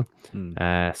Sonya Deville.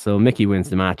 So Mickey wins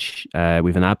the match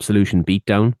with an absolution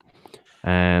beatdown.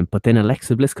 But then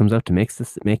Alexa Bliss comes out to make the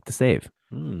save.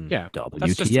 Yeah.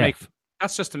 WTF.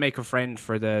 That's just to make a friend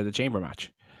for the chamber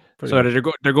match. So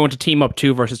they're going to team up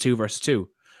 2 versus 2 versus 2.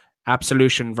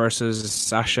 Absolution versus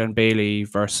Sasha and Bailey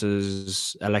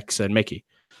versus Alexa and Mickey.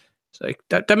 So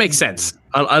that makes sense.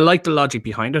 I like the logic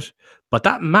behind it. But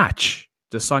that match,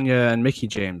 the Sonya and Mickey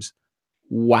James,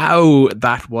 wow,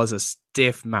 that was a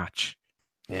stiff match.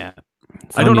 Yeah.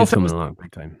 I don't know if along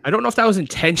big time. I don't know if that was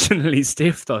intentionally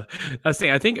stiff though. That's the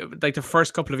thing. I think like the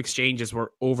first couple of exchanges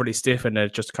were overly stiff and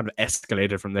it just kind of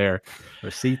escalated from there.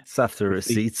 Receipts after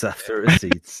receipts after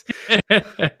receipts.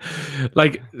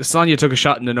 Like Sonya took a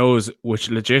shot in the nose, which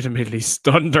legitimately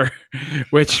stunned her,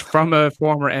 which from a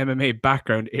former MMA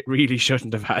background, it really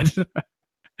shouldn't have had.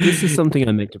 This is something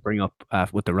I meant to bring up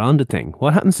with the Ronda thing.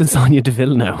 What happens to Sonya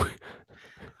Deville now?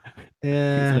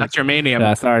 Yeah. That's your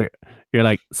mania. Sorry. You're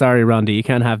like, sorry, Ronda, you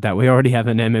can't have that. We already have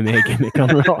an MMA gimmick on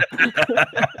Raw.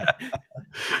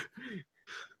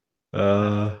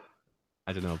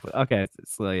 I don't know, but okay.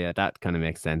 So yeah, that kind of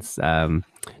makes sense. The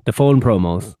phone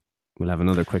promos. We'll have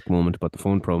another quick moment about the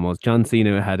phone promos. John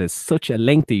Cena had such a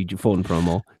lengthy phone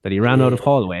promo that he ran out of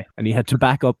hallway and he had to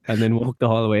back up and then walk the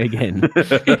hallway again.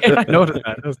 I noticed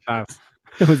that. That was fast.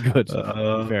 It was good.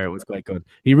 Fair, it was quite good.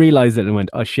 He realized it and went,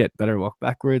 "Oh shit, better walk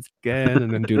backwards again,"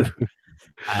 and then do the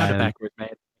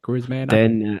backwards man.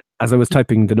 Then, as I was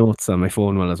typing the notes on my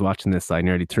phone while I was watching this, I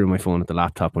nearly threw my phone at the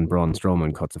laptop when Braun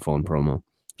Strowman cuts a phone promo.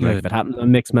 Like, if it happens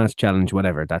on Mixed Match Challenge,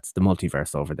 whatever, that's the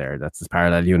multiverse over there. That's his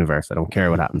parallel universe. I don't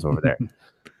care what happens over there.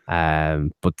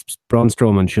 But Braun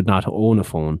Strowman should not own a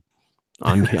phone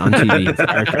on TV.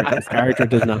 His character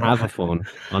does not have a phone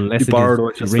unless he borrowed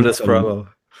one just for this promo.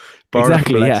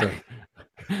 Exactly, yeah.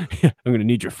 I'm going to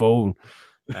need your phone.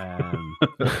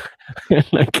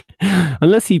 Like,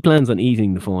 unless he plans on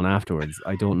eating the phone afterwards,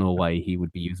 I don't know why he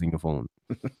would be using a phone,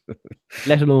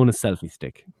 let alone a selfie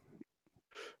stick.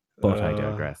 But I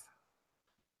digress.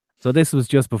 So this was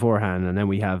just beforehand, and then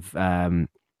we have a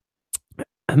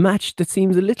match that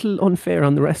seems a little unfair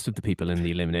on the rest of the people in the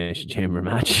Elimination Chamber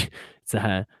match. It's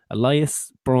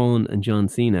Elias, Braun, and John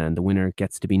Cena, and the winner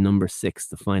gets to be number 6,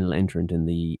 the final entrant in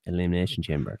the Elimination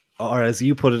Chamber. Or as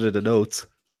you put it in the notes,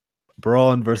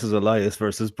 Braun versus Elias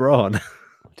versus Braun.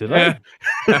 Did I?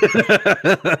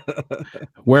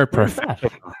 We're perfect.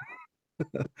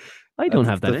 I don't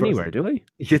have that anywhere, do I?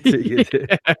 You do.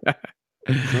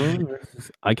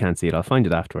 I can't see it. I'll find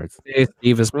it afterwards.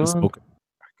 Steve has been spoken.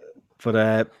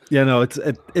 But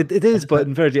it is. But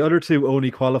in fact, the other two only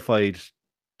qualified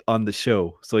on the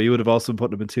show, so you would have also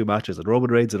put them in 2 matches. And Roman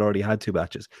Reigns had already had 2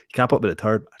 matches. You can't put them in a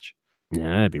 3rd match.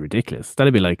 Yeah, that'd be ridiculous.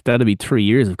 That'd be 3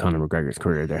 years of Conor McGregor's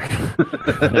career there.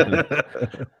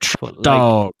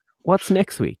 Dog. What's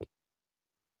next week?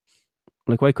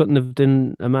 Like, why couldn't have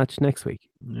done a match next week?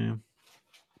 Yeah,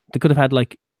 they could have had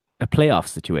like a playoff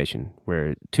situation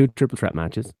where 2 triple threat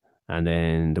matches, and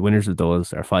then the winners of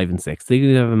those are 5 and 6. They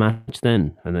could have a match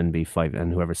then, and then be 5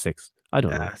 and whoever's 6. I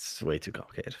don't know. It's way too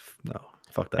complicated. No,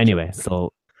 fuck that. Anyway,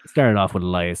 so started off with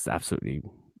Elias absolutely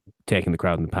taking the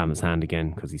crowd in the palm of his hand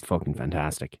again because he's fucking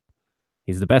fantastic.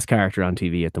 He's the best character on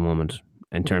TV at the moment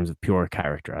in terms of pure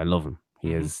character. I love him.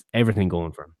 He has everything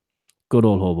going for him. Good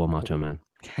old hobo macho man.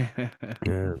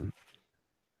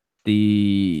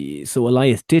 So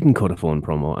Elias didn't cut a phone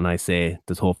promo, and I say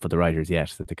there's hope for the writers yet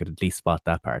that they could at least spot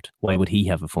that part. Why would he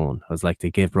have a phone? I was like,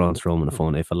 they gave Braun Strowman a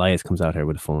phone. If Elias comes out here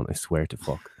with a phone, I swear to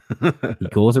fuck. He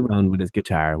goes around with his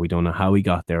guitar. We don't know how he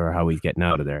got there or how he's getting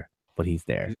out of there, but he's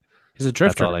there. He's a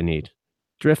drifter. That's all I need.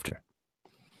 Drifter.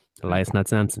 Elias, not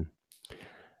Samson.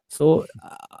 So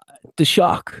the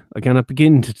shock, I cannot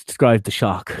begin to describe the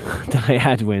shock that I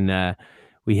had when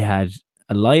we had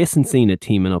Elias and Cena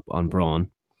teaming up on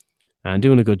Braun and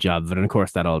doing a good job of it. And of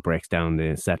course, that all breaks down.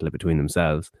 They settle it between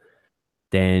themselves.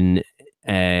 Then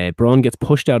Braun gets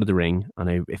pushed out of the ring.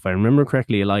 And if I remember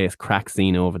correctly, Elias cracks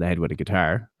Cena over the head with a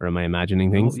guitar. Or am I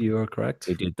imagining things? No, you are correct.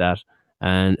 They did that.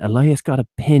 And Elias got a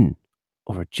pin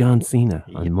over John Cena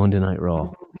on Monday Night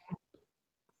Raw.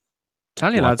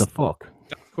 Tell you, what lads, the fuck?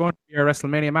 That's going to be a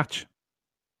WrestleMania match.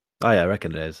 Oh yeah, I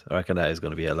reckon it is. I reckon that is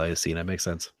going to be Elias Cena. Makes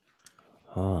sense.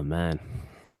 Oh man,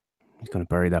 he's going to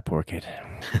bury that poor kid.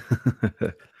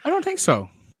 I don't think so.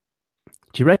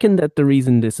 Do you reckon that the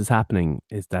reason this is happening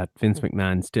is that Vince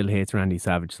McMahon still hates Randy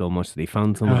Savage so much that he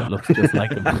found someone that looks just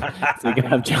like him, so he can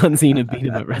have John Cena beat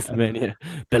him at WrestleMania,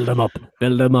 build him up,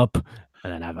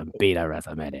 and then have him beat at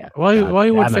WrestleMania?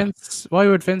 Why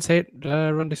would Vince hate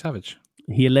Randy Savage?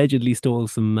 He allegedly stole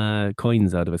some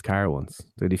coins out of his car once.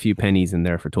 There had a few pennies in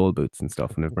there for toll booths and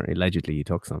stuff, and allegedly he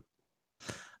took some.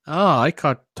 Oh, I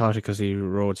thought it because he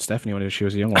rode Stephanie when she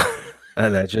was a young one.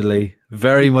 Allegedly.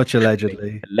 Very much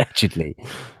allegedly. Allegedly.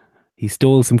 He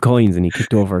stole some coins and he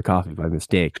kicked over a coffee by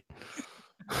mistake.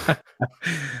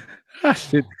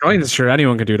 The coins, sure,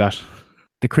 anyone can do that.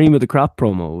 The cream of the crop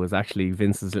promo was actually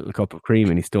Vince's little cup of cream,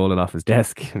 and he stole it off his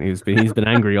desk. And he's been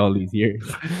angry all these years.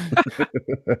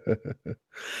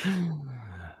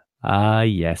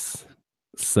 Yes.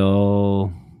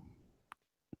 So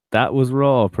that was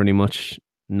Raw, pretty much.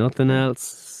 Nothing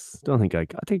else. I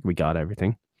think we got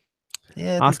everything.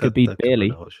 Yeah, Asuka beat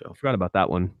Bayley. Forgot about that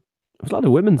one. There was a lot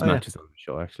of women's matches on the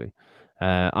show, actually.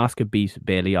 Asuka beat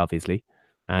Bayley, obviously.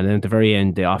 And then at the very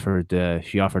end, she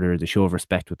offered her the show of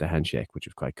respect with the handshake, which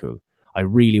was quite cool. I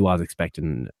really was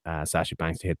expecting Sasha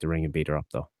Banks to hit the ring and beat her up,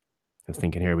 though. I was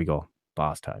thinking, here we go,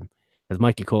 boss time. As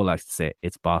Michael Cole likes to say,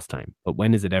 it's boss time. But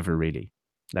when is it ever really?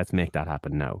 Let's make that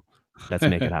happen now. Let's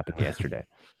make it happen yesterday.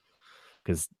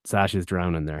 Because Sasha's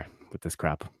drowning there with this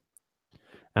crap.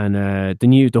 And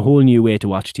the whole new way to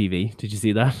watch TV. Did you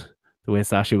see that? The way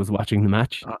Sasha was watching the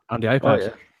match on the iPad. Oh,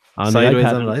 yeah. Sideways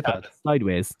on an iPad.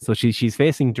 Sideways. So she's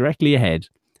facing directly ahead,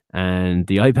 and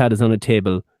the iPad is on a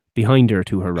table behind her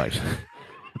to her right.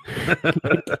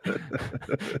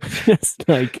 Just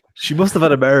like she must have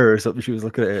had a mirror or something. She was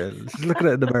looking at it. She's looking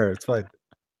at it in the mirror. It's fine.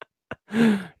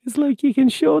 It's like you can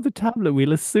show the tablet.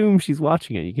 We'll assume she's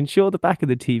watching it. You can show the back of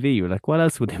the TV. You're like, what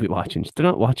else would they be watching? They're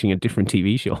not watching a different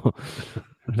TV show.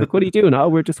 Like, what are you doing? Oh,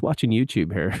 we're just watching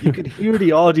YouTube here. You can hear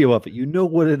the audio of it. You know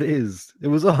what it is. It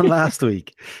was on last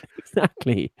week.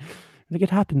 Exactly. Like, it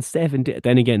happened 7 days.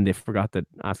 Then again, they forgot that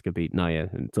Asuka beat Nia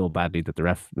and so badly that the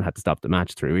ref had to stop the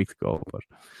match 3 weeks ago. But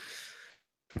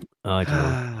I don't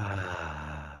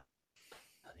know.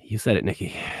 You said it,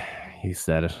 Nikki. You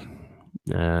said it.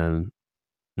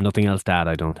 Nothing else to add,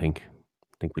 I don't think.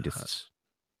 I think we just...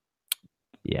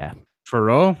 Yeah. For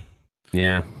Raw?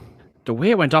 Yeah. The way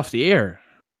it went off the air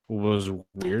was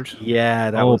weird.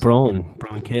 Yeah, that was... Braun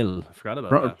kill. I forgot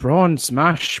about that. Braun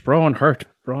smash, Braun hurt,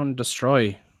 Braun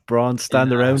destroy. Braun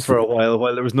stand around for a while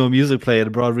there was no music playing,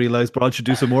 and Braun realised Braun should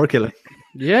do some more killing.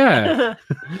 Yeah.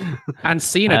 And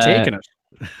Cena taking it.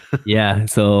 Yeah,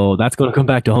 so that's going to come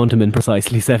back to haunt him in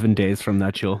precisely 7 days from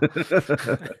that show.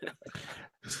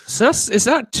 So is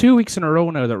that 2 weeks in a row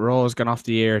now that Raw has gone off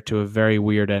the air to a very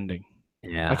weird ending?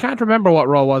 Yeah. I can't remember what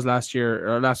Raw was last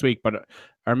week, but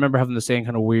I remember having the same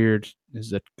kind of weird,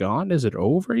 is it gone? Is it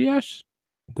over yet?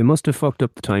 They must have fucked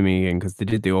up the timing again because they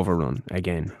did the overrun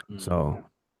again. So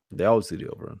they always do the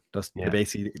overrun.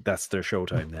 Basically that's their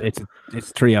showtime now.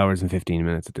 It's 3 hours and 15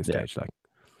 minutes at this stage. Like,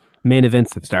 main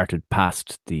events have started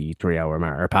past the 3 hour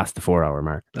mark or past the 4 hour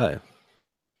mark. Oh,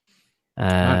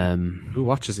 yeah. Who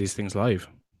watches these things live?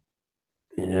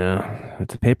 Yeah,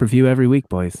 it's a pay-per-view every week,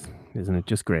 boys. Isn't it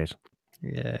just great?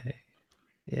 Yeah.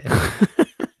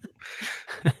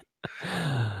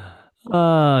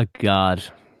 Oh God!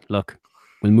 Look,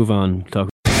 we'll move on.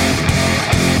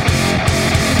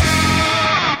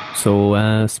 So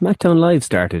SmackDown Live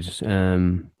started.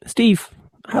 Steve,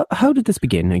 how did this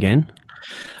begin again?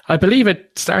 I believe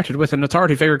it started with an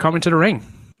authority figure coming to the ring.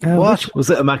 What? Was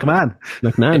it a McMahon?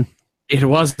 McMahon. It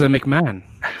was the McMahon.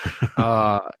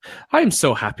 I'm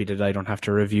so happy that I don't have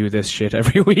to review this shit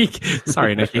every week.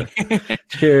 Sorry, Nikki.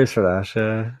 Cheers for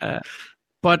that.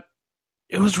 But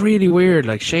it was really weird.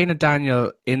 Like Shane and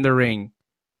Daniel in the ring.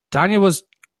 Daniel was...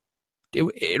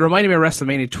 It reminded me of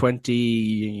WrestleMania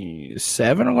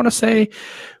 27, I'm going to say,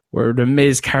 where The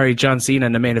Miz carried John Cena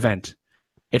in the main event.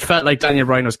 It felt like Daniel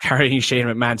Bryan was carrying Shane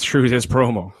McMahon through this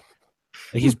promo.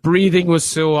 Like his breathing was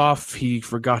so off. He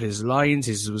forgot his lines.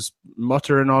 He was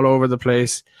muttering all over the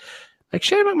place. Like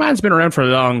Shane McMahon's been around for a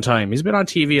long time. He's been on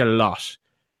TV a lot.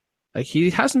 Like he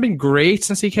hasn't been great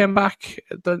since he came back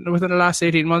within the last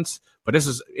 18 months. But this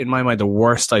is, in my mind, the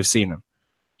worst I've seen him.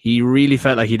 He really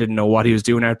felt like he didn't know what he was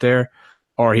doing out there,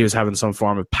 or he was having some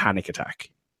form of panic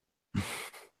attack.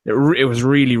 It was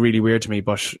really, really weird to me,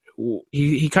 but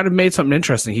he kind of made something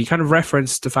interesting. He kind of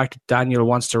referenced the fact that Daniel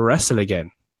wants to wrestle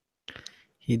again.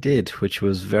 He did, which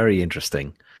was very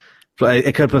interesting. But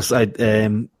it kind of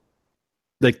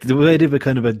like the way they've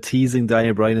kind of been teasing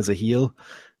Daniel Bryan as a heel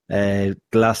the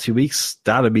last few weeks,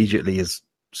 that immediately has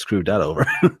screwed that over.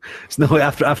 So no,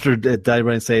 after Daniel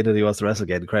Bryan saying that he wants to wrestle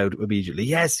again, the crowd immediately,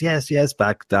 yes,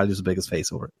 back. Daniel's the biggest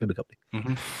face over in the company.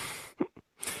 Mm-hmm.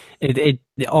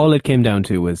 All it came down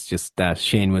to was just that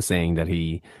Shane was saying that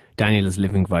Daniel is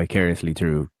living vicariously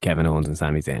through Kevin Owens and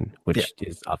Sami Zayn, which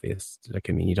is obvious. Like,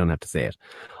 I mean, you don't have to say it.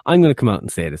 I'm going to come out and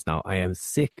say this now. I am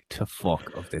sick to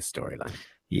fuck of this storyline.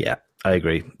 Yeah, I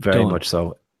agree. Very much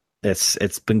so.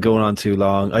 It's been going on too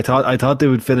long. I thought they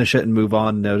would finish it and move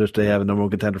on now that they have a number one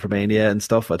contender for Mania and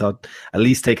stuff. I thought at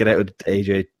least take it out with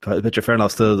AJ. Picture fair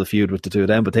enough, still the feud with the two of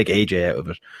them, but take AJ out of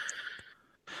it.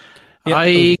 Yeah,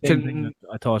 I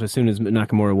thought as soon as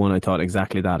Nakamura won, I thought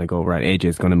exactly that. I go, right,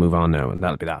 AJ's going to move on now, and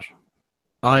that'll be that.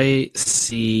 I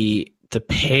see the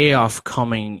payoff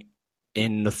coming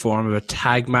in the form of a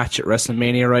tag match at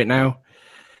WrestleMania right now,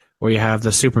 where you have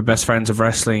the super best friends of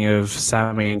wrestling of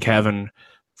Sami and Kevin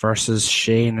versus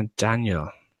Shane and Daniel.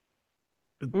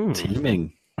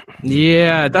 Teaming.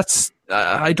 Yeah, that's...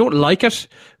 I don't like it,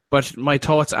 but my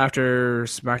thoughts after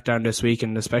SmackDown this week,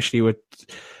 and especially with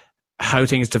how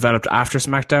things developed after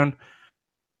SmackDown,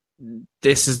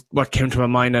 this is what came to my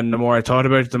mind, and the more I thought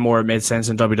about it, the more it made sense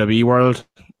in WWE world.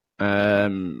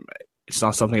 It's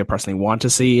not something I personally want to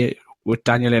see with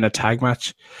Daniel in a tag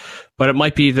match, but it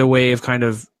might be the way of kind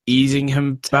of easing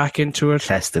him back into it.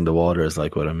 Testing the waters,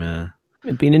 like what I'm...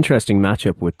 It'd be an interesting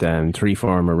matchup with 3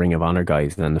 former Ring of Honor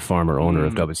guys and the former owner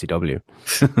of WCW.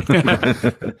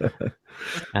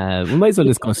 We might as well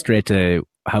just go straight to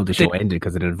how the show ended,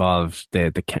 because it involved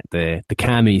the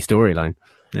Cammy storyline.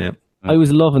 Yeah, I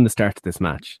was loving the start of this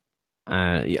match.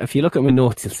 If you look at my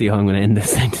notes, you'll see how I'm going to end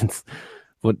this sentence.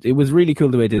 But it was really cool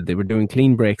the way they did. They were doing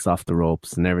clean breaks off the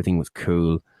ropes, and everything was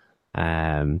cool.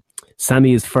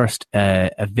 Sami is first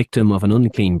a victim of an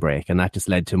unclean break, and that just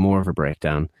led to more of a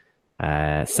breakdown.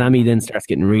 Sammy then starts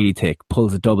getting really thick,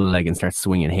 pulls a double leg and starts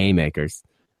swinging haymakers.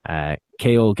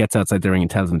 KO gets outside the ring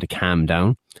and tells him to calm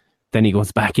down. Then he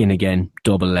goes back in again,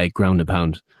 double leg, ground and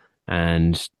pound,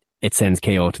 and it sends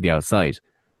KO to the outside.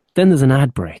 Then there's an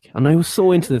ad break, and I was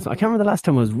so into this. I can't remember the last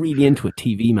time I was really into a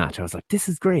TV match. I was like, "This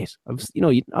is great." I was,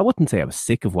 I wouldn't say I was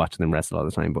sick of watching them wrestle all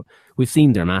the time, but we've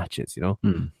seen their matches,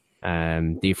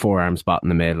 the forearm spot in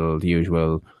the middle, the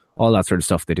usual, all that sort of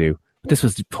stuff they do. But this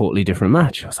was a totally different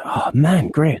match. I was like, "Oh man,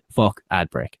 great!" Fuck ad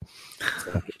break.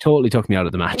 So it totally took me out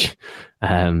of the match,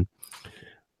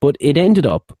 but it ended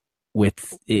up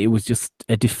it was just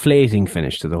a deflating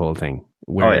finish to the whole thing.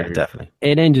 Definitely.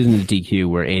 It ended in a DQ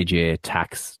where AJ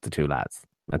attacks the two lads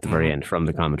at the very end from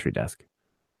the commentary desk,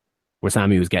 where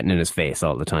Sammy was getting in his face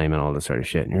all the time and all this sort of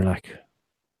shit. And you're like,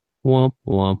 womp,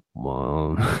 womp,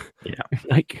 womp. Yeah.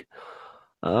 Like,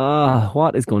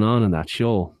 what is going on in that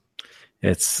show?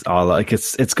 It's all like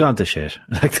it's gone to shit.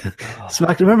 Like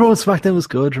SmackDown. Remember when SmackDown was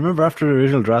good? Remember after the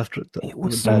original draft? It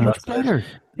was so much better.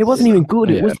 It wasn't even good.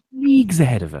 It was leagues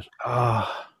ahead of it.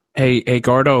 Hey,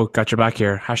 Gordo, got your back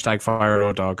here. Hashtag fire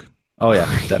Road Dog. Oh yeah,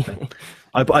 definitely.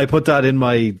 I put that in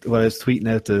when I was tweeting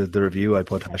out the review. I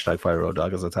put hashtag fire Road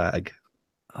Dog as a tag.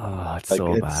 Oh, it's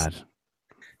so bad.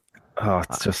 Oh,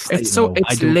 it's just it's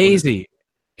lazy.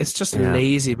 It's just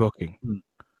lazy booking.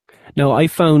 No, I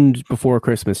found before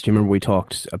Christmas, do you remember we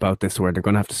talked about this where they're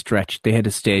going to have to stretch? They had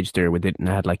a stage there where they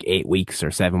had like 8 weeks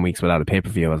or 7 weeks without a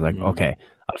pay-per-view. I was like, okay,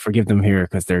 I'll forgive them here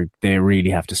because they really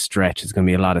have to stretch. It's going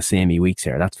to be a lot of samey weeks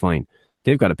here. That's fine.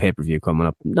 They've got a pay-per-view coming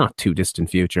up, not too distant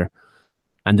future.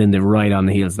 And then they're right on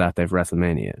the heels of that, they've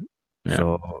WrestleMania. Yeah.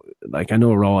 So, like, I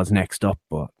know Raw is next up,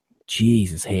 but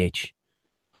Jesus H.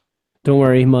 Don't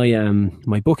worry,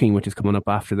 my booking, which is coming up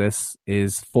after this,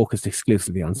 is focused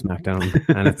exclusively on SmackDown,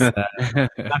 and it's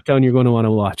SmackDown you're going to want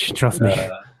to watch. Trust me.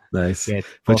 Nice,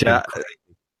 but yeah,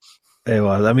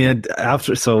 well, I mean,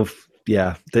 after so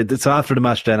after the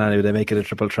match, then anyway, they make it a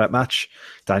triple threat match.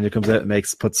 Daniel comes out and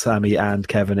puts Sammy and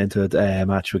Kevin into a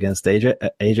match against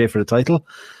AJ for the title.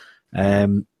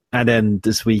 And then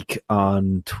this week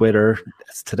on Twitter,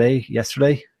 it's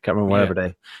yesterday, can't remember whatever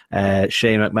day,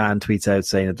 Shane McMahon tweets out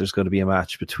saying that there's going to be a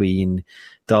match between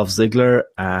Dolph Ziggler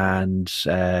and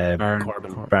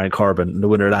Baron Corbin. And the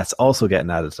winner of that's also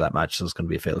getting added to that match, so it's going to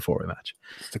be a fatal four-way match.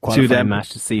 It's a qualifying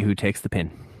match to see who takes the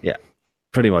pin. Yeah,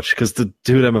 pretty much, because the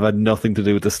two of them have had nothing to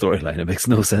do with the storyline. It makes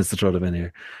no sense to throw them in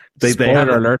here.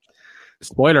 Spoiler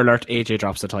alert, AJ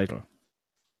drops the title.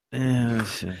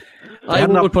 I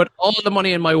would put all the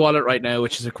money in my wallet right now,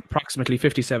 which is approximately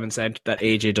 57 cents, that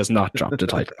AJ does not drop the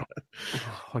title.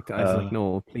 Guys,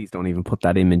 no, please don't even put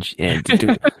that image in.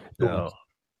 No.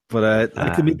 But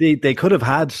they could have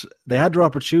had their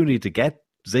opportunity to get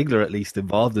Ziggler at least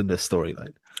involved in this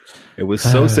storyline. It was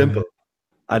so simple,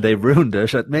 and they ruined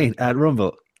it at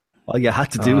Rumble. All you had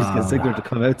to do was get Ziggler to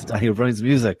come out to Daniel Bryan's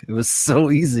music. It was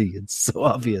so easy and so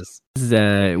obvious.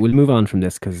 We'll move on from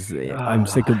this because I'm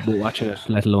sick of watching it,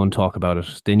 let alone talk about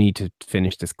it. They need to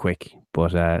finish this quick.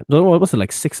 But what was it, like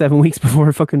 6-7 weeks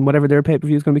before fucking whatever their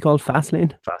pay-per-view is going to be called?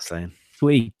 Fastlane? Fastlane.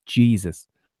 Sweet Jesus.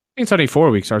 I think it's only 4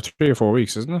 weeks, or 3 or 4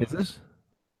 weeks, isn't it? Is it?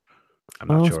 I'm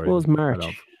not sure. I suppose March.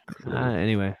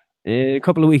 Anyway, a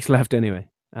couple of weeks left anyway.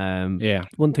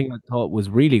 One thing I thought was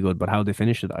really good, but how they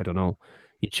finished it, I don't know.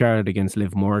 He charted against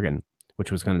Liv Morgan,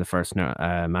 which was kind of the first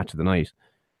match of the night.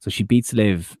 So she beats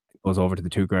Liv, goes over to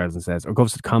the two girls and says, or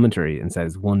goes to the commentary and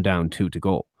says, 1 down, 2 to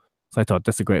go. So I thought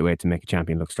that's a great way to make a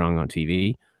champion look strong on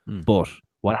TV. But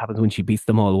what happens when she beats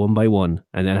them all 1 by 1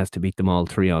 and then has to beat them all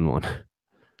 3-on-1?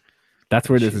 That's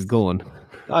where this is going.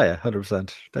 Oh yeah,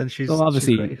 100%. Then she's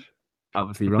obviously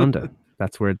Ronda.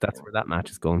 That's where that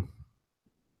match is going.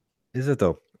 Is it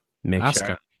though? Asuka.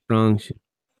 Sure strong.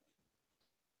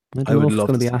 I would love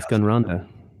to be Asuka and Ronda.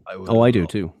 I do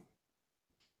too.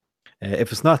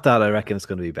 If it's not that, I reckon it's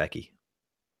going to be Becky.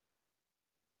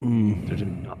 They're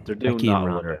doing Becky and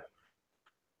Ronda.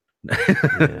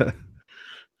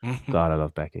 God, I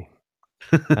love Becky.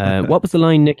 What was the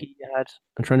line, Nikki, you had?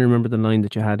 I'm trying to remember the line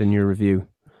that you had in your review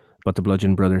about the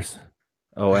Bludgeon Brothers.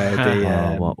 They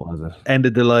what was it?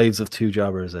 Ended the lives of 2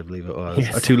 jobbers, I believe it was.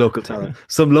 Yes. Or 2 local talents.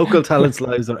 Some local talents'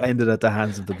 lives are ended at the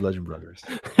hands of the Bludgeon Brothers.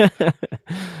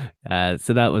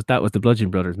 So that was the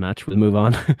Bludgeon Brothers match. We'll move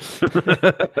on.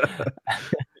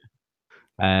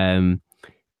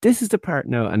 This is the part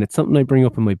now, and it's something I bring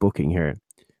up in my booking here.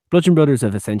 Bludgeon Brothers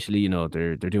have essentially,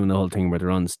 they're doing the whole thing where they're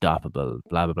unstoppable,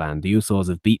 blah, blah, blah. And the Usos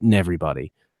have beaten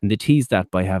everybody. And they tease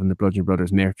that by having the Bludgeon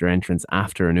Brothers make their entrance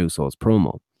after an Usos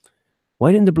promo.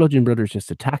 Why didn't the Bludgeon Brothers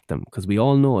just attack them? Because we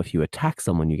all know if you attack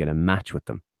someone, you get a match with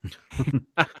them.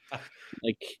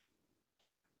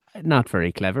 Not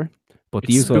very clever. But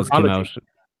the Usos came out.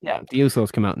 Yeah, the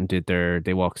Usos came out and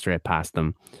they walked straight past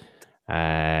them.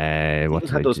 What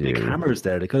had those big hammers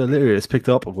there. They could have literally just picked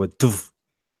up and went, doof.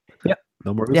 Yeah.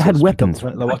 No more Usos. They had weapons. They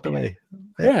walked away.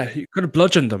 Yeah, you could have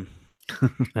bludgeoned them.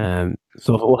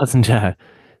 So it wasn't,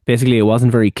 basically it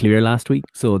wasn't very clear last week.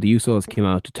 So the Usos came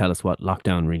out to tell us what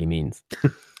lockdown really means.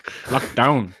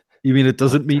 Lockdown. You mean it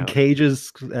doesn't mean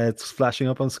cages flashing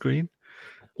up on screen?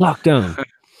 Lockdown.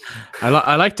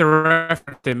 I like the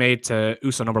reference they made to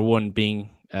Uso number 1 being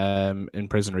in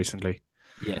prison recently.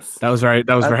 Yes, that was very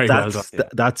well done.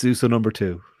 That's Uso number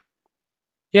 2.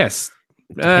 Yes,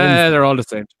 they're all the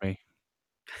same to me.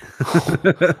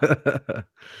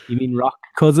 You mean Rock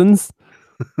cousins?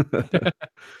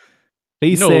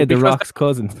 Please say the Rock's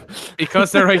cousins.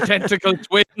 Because they're identical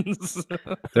twins.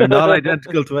 They're not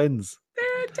identical twins.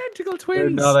 They're identical twins. They're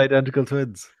not identical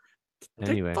twins.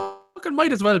 Anyway, they fucking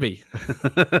might as well be.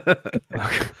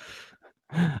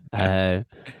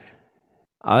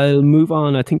 I'll move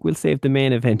on. I think we'll save the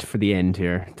main event for the end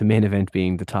here. The main event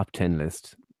being the top 10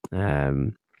 list.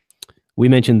 We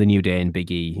mentioned the New Day and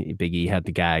Big E. Big E had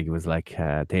the gag. It was like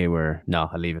they were. No,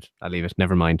 I'll leave it.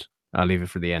 Never mind. I'll leave it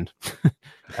for the end.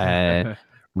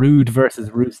 Rude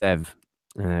versus Rusev.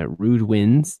 Rude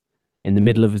wins. In the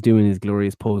middle of doing his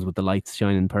glorious pose with the lights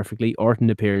shining perfectly, Orton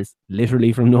appears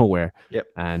literally from nowhere. Yep.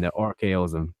 And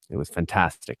RKO's him. It was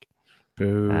fantastic.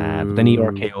 But then he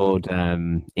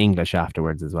RKO'd English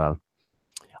afterwards as well.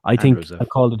 I think I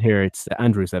called it here. It's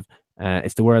Rusev.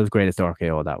 It's the world's greatest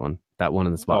RKO, that one. That one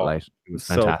in the spotlight. It was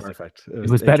fantastic. So perfect. It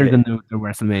was better than the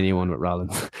WrestleMania one with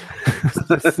Rollins. It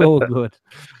was so good.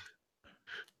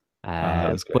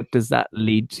 But does that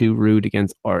lead to Rude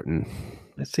against Orton?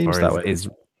 It seems that way.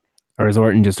 Or is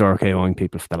Orton just RKOing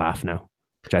people for the laugh now?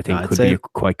 Which I think could be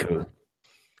quite cool.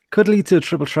 Could lead to a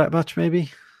triple threat match,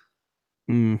 maybe.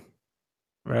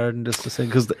 Rather than just the same,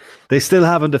 because they still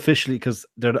haven't officially. Because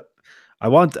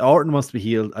Orton wants to be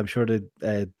healed. I'm sure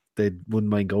they wouldn't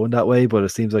mind going that way, but it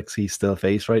seems like he's still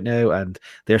face right now, and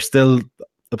they're still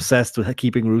obsessed with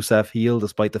keeping Rusev heel,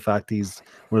 despite the fact he's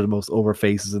one of the most over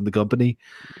faces in the company.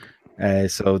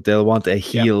 So they'll want a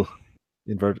heel,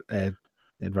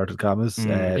 inverted commas,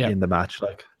 in the match.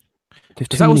 Like, they've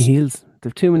too many heels.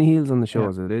 They've too many heels on the show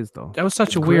as it is, though. That was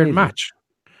such a weird match.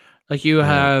 Like, you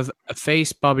have a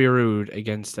face Bobby Roode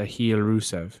against a heel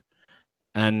Rusev,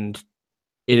 and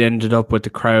it ended up with the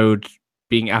crowd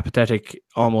being apathetic,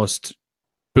 almost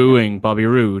booing Bobby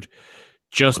Roode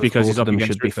just because he's up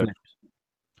against Rusev.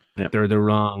 Yeah. They're the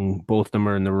wrong. Both of them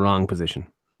are in the wrong position.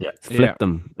 Yeah, flip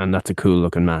them, and that's a cool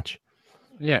looking match.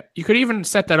 Yeah, you could even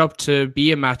set that up to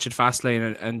be a match at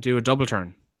Fastlane and do a double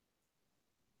turn.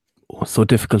 Oh, so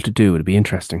difficult to do. It'd be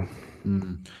interesting.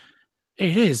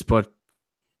 It is, but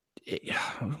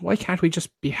why can't we just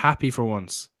be happy for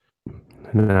once?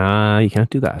 Nah, you can't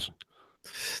do that.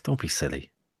 Don't be silly.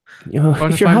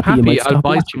 If you're happy, I'll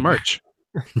buy some merch.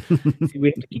 See, we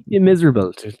have to keep you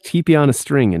miserable, to keep you on a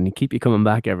string and keep you coming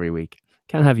back every week.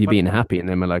 Can't have you being happy and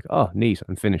then we're like, oh, neat,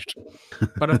 I'm finished.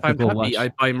 But if I'm happy, I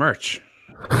buy merch.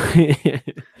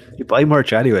 You buy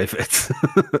merch anyway, Fitz.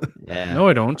 Yeah. No,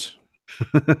 I don't.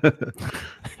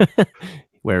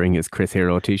 Wearing his Chris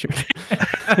Hero t-shirt.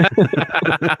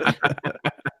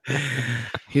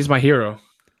 He's my hero.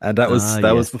 And that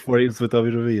was before he was with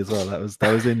WWE as well. That was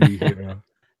indie hero.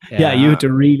 Yeah, you had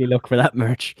to really look for that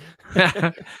merch.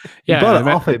 Yeah, you bought it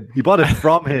off him. You bought it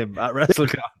from him at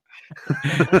WrestleCon.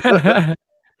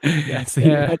 So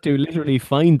you had to literally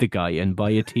find the guy and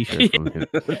buy a t-shirt from him.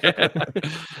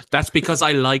 That's because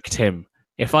I liked him.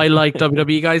 If I liked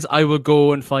WWE guys, I would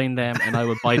go and find them and I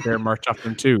would buy their merch off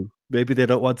them too. Maybe they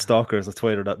don't want stalkers. That's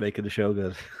why they're not making the show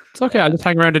good. It's okay. I'll just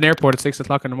hang around an airport at 6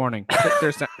 o'clock in the morning.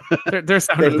 They're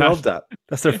they love that.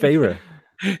 That's their favorite.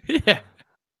 Yeah.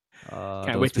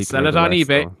 Can't wait to sell it on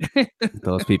eBay.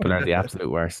 Those people are the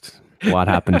absolute worst. What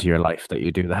happened to your life that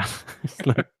you do that?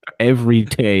 Like every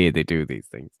day they do these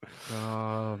things.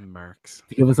 Oh, Marks.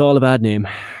 Give us all a bad name.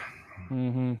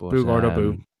 Mm-hmm. Boo Gordo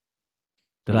Boo.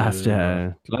 The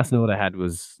last note I had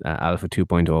was Alpha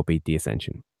 2.0 beat the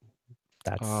Ascension.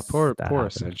 That's poor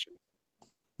Ascension.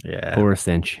 Yeah, poor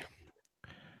Ascension.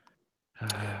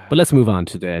 But let's move on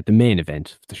to the main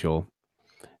event of the show,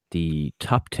 the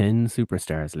top 10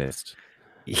 superstars list.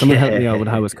 Someone help me out with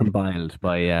how it was compiled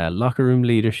by locker room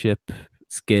leadership,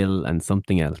 skill, and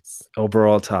something else.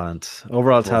 Overall talent,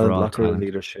 locker room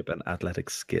leadership, and athletic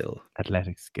skill.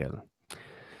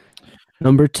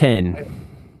 Number 10,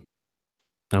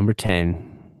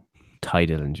 Ty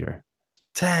Dillinger.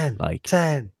 10.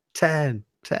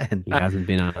 He hasn't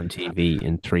been on TV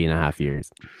in 3.5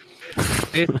 years.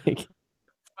 The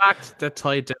fact that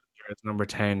Ty Dillinger is number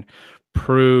 10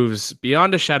 proves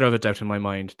beyond a shadow of a doubt in my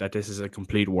mind that this is a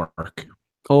complete work.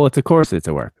 Oh, of course it's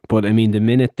a work. But I mean, the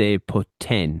minute they put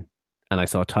 10, and I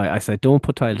said, don't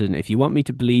put Tyler Dillinger. If you want me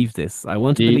to believe this, I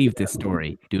want to believe this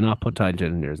story. Do not put Tyler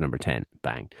Dillinger as number 10.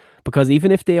 Bang. Because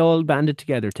even if they all banded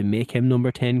together to make him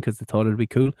number 10 because they thought it'd be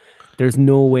cool, there's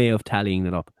no way of tallying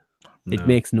it up. It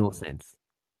makes no sense.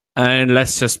 And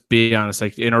let's just be honest,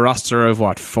 like in a roster of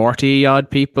 40 odd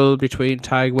people between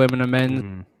tag women and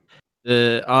men,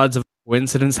 the odds of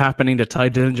coincidence happening that Ty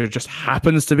Dillinger just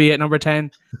happens to be at number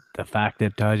 10. The fact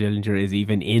that Ty Dillinger is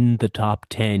even in the top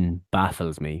 10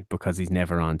 baffles me because he's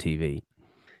never on TV.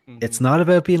 It's not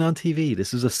about being on TV.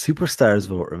 This is a superstars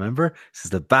vote, remember? This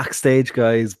is the backstage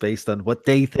guys based on what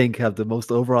they think have the most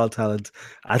overall talent,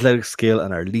 athletic skill,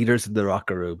 and are leaders in the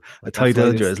locker room. Ty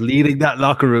Dillinger is leading that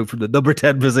locker room from the number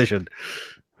 10 position.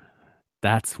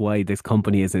 That's why this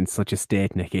company is in such a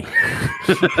state, Nicky.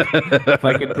 If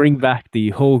I could bring back the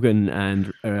Hogan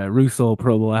and Russo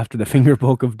promo after the finger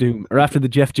poke of doom, or after the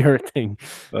Jeff Jarrett thing.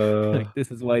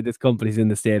 This is why this company's in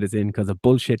the state it's in, because of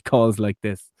bullshit calls like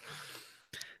this.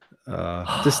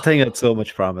 This thing had so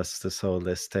much promise, this whole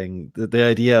list thing. The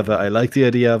idea of it, I like the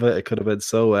idea of it. It could have been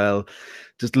so well.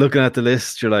 Just looking at the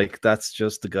list, you're like, that's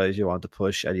just the guys you want to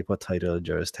push, and you put Ty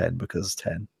Dillinger as 10 because it's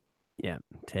 10. Yeah,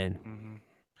 10. Mm-hmm.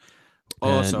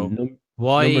 Also,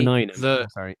 why number 9?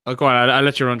 Sorry. Oh, go on. I'll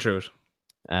let you run through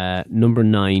it. Number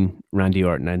 9, Randy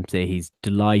Orton. I'd say he's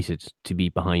delighted to be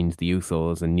behind the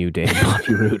Usos and New Day and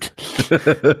Bobby Roode.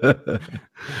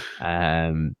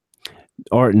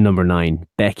 Orton number 9,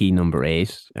 Becky number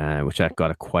 8, which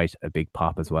got quite a big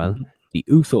pop as well. Mm-hmm. The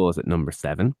Usos at number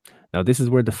 7. Now this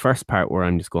is where the first part where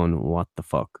I'm just going, what the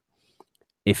fuck?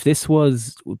 If this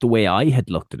was the way I had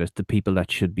looked at it, the people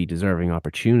that should be deserving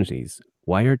opportunities,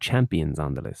 why are champions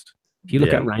on the list? If you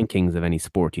look at rankings of any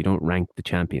sport, you don't rank the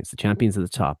champions. The champions at the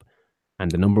top,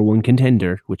 and the number 1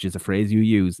 contender, which is a phrase you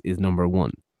use, is number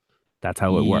 1. That's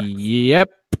how it works. Yep.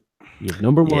 You have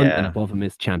number 1 and above him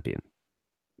is champion.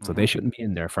 So they shouldn't be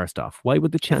in there first off. Why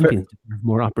would the champions deserve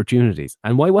more opportunities?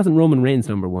 And why wasn't Roman Reigns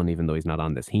number 1 even though he's not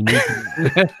on this? He needs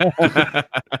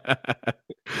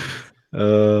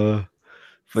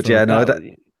But so yeah, no,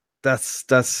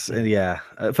 that's yeah.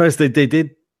 At first they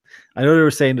did. I know they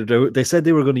were saying that they said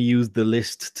they were going to use the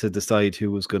list to decide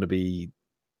who was going to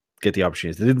get the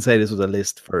opportunities. They didn't say this was a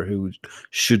list for who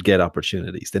should get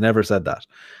opportunities. They never said that.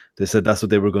 They said that's what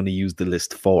they were going to use the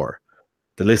list for.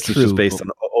 The list is just based on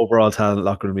overall talent,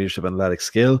 locker room leadership, and athletic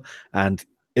skill. And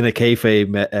in a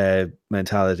kayfabe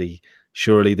mentality,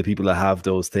 surely the people that have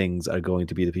those things are going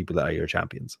to be the people that are your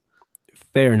champions.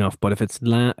 Fair enough, but if it's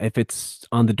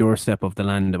on the doorstep of the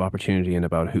land of opportunity and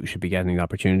about who should be getting the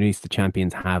opportunities, the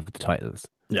champions have the titles.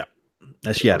 Yeah,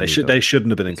 they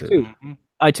shouldn't have been included.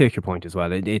 I take your point as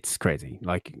well. It's crazy.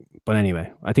 But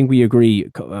anyway, I think we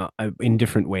agree in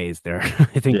different ways there.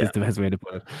 I think is the best way to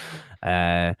put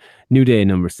it. New Day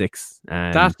number 6,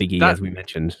 and Big E, as we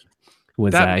mentioned,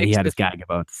 was he had his gag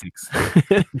about 6.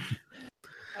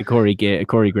 The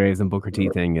Corey Graves and Booker T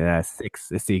thing,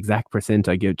 6. It's the exact percent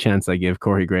I give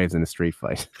Corey Graves in a street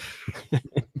fight.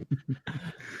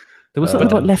 There was something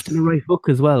about left and the right hook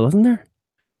as well, wasn't there?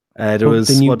 There was,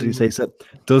 what did he say?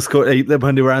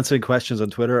 When they were answering questions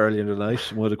on Twitter earlier in the night,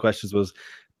 one of the questions was,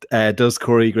 does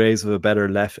Corey Graves have a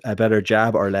better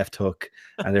jab or left hook?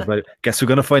 And everybody, guess we're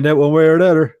going to find out one way or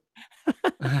another.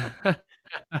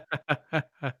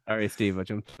 Sorry, Steve, I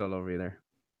jumped all over you there.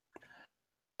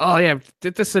 Oh yeah,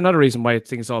 this is another reason why I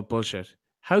think it's all bullshit.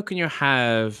 How can you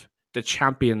have the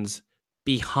champions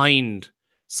behind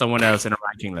someone else in a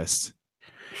ranking list?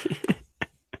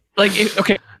 Okay,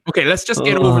 let's just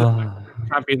get over the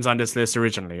champions on this list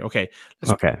originally. Okay,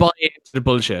 let's buy into the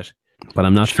bullshit. But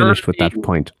I'm not finished with that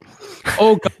point.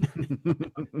 Oh God.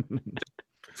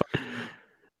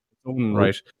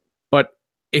 Right. But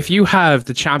if you have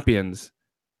the champions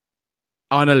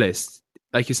on a list,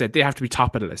 like you said, they have to be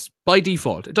top of the list by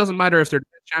default. It doesn't matter if they're the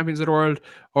champions of the world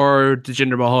or the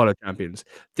Jinder Mahal champions.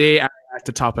 They are at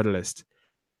the top of the list.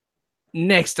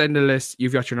 Next on the list,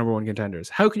 you've got your number 1 contenders.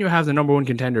 How can you have the number 1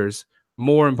 contenders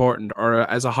more important or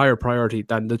as a higher priority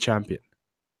than the champion?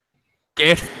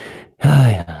 Get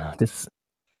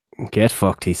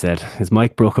fucked, he said. His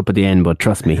mic broke up at the end, but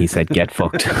trust me, he said get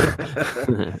fucked.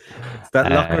 It's that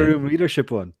locker room leadership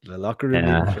one. The locker room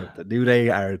leadership. The New Day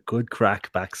are good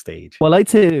crack backstage. Well, I'd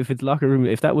say if it's locker room,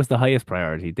 if that was the highest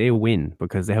priority, they win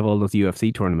because they have all those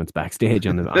UFC tournaments backstage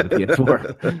on the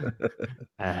PS4.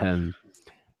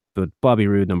 But Bobby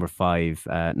Roode, number 5.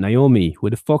 Naomi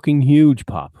with a fucking huge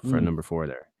pop for number 4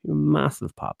 there.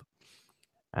 Massive pop.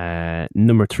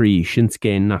 Number 3,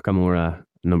 Shinsuke Nakamura.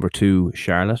 Number 2,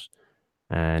 Charlotte.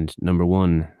 And number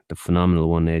 1, the phenomenal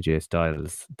one, AJ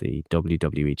Styles, the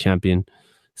WWE champion,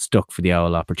 stuck for the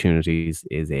owl opportunities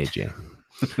is AJ.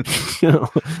 You know,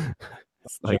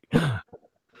 it's like,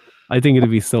 I think it'd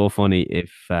be so funny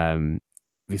if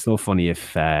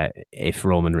if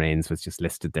Roman Reigns was just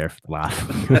listed there for the laugh.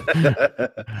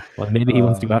 Well, maybe he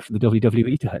wants to go after the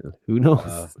WWE title. Who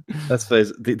knows? That's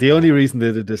face. The only reason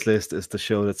they did this list is to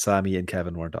show that Sami and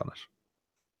Kevin weren't on it.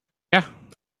 Yeah,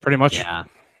 pretty much. Yeah.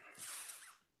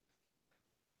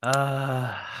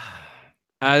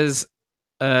 As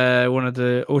one of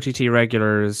the OTT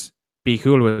regulars, Be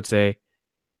Cool would say,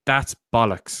 that's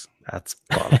bollocks. That's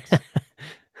bollocks.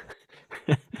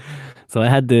 So I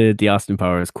had the Austin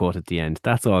Powers quote at the end.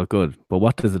 That's all good, but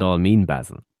what does it all mean,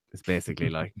 Basil? It's basically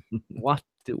like, what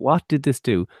did this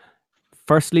do?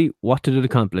 Firstly, what did it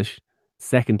accomplish?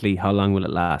 Secondly, how long will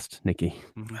it last, Nikki?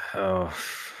 Oh,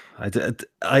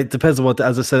 it depends on what.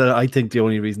 As I said, I think the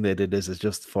only reason they did this is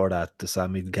just for that the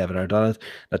Sami and Kevin aren't on it.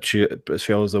 That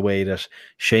shows a way that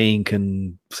Shane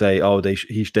can say, "Oh, they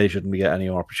shouldn't be getting any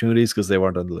more opportunities because they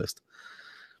weren't on the list."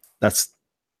 That's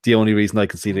the only reason I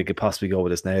can see they could possibly go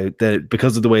with this now.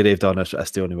 Because of the way they've done it,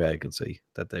 that's the only way I can see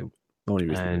that they. Only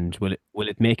reason. And will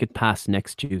it make it past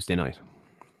next Tuesday night?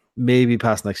 Maybe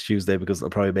past next Tuesday because they'll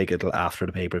probably make it after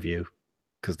the pay-per-view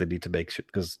because they need to make sure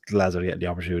because the lads are getting the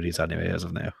opportunities anyway as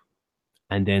of now.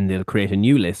 And then they'll create a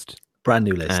new list. Brand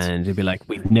new list. And they'll be like,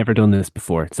 we've never done this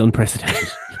before. It's unprecedented.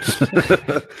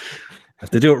 If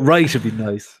they do it right, it'd be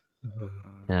nice.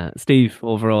 Steve,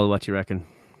 overall, what do you reckon?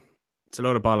 It's a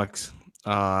load of bollocks.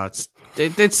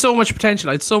 It's so much potential.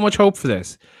 I had so much hope for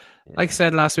this. Like I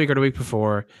said last week or the week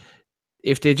before,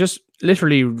 if they just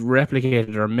literally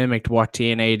replicated or mimicked what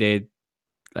TNA did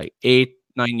like 8-9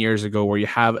 years ago, where you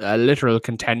have a literal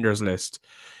contenders list,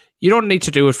 you don't need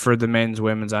to do it for the men's,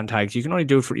 women's, and tags. You can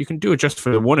do it just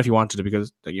for the one if you wanted to,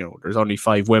 because there's only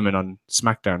 5 women on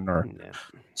SmackDown or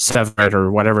 7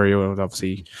 or whatever.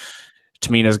 Obviously,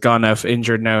 Tamina's gone off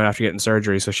injured now after getting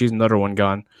surgery, so she's another one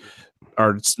gone.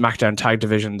 Or SmackDown tag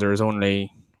division, there's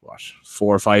only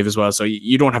 4 or 5 as well, so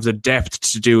you don't have the depth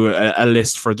to do a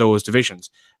list for those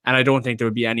divisions, and I don't think there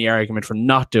would be any argument for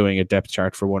not doing a depth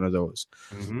chart for one of those.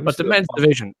 But the men's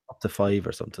division up to 5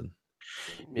 or something,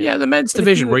 the men's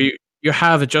division where you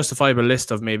have a justifiable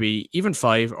list of maybe even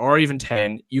 5 or even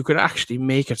 10, you could actually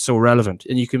make it so relevant,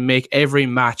 and you can make every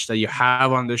match that you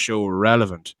have on the show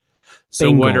relevant. So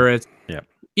Bingo. Whether it's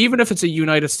even if it's a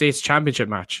United States Championship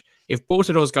match, if both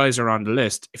of those guys are on the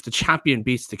list, if the champion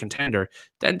beats the contender,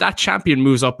 then that champion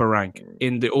moves up a rank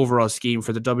in the overall scheme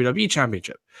for the WWE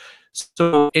Championship.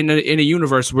 So in a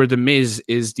universe where The Miz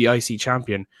is the IC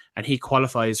champion and he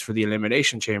qualifies for the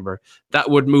Elimination Chamber, that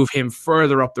would move him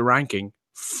further up the ranking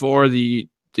for the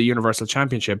Universal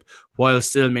Championship while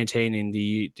still maintaining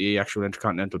the actual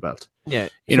Intercontinental belt. Yeah,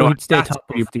 he'd stay top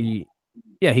of the.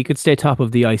 Yeah, he could stay top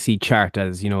of the IC chart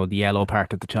as, the yellow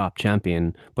part at the top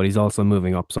champion, but he's also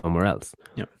moving up somewhere else.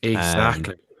 Yeah,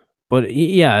 exactly. But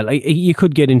yeah, like you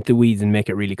could get into the weeds and make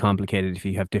it really complicated if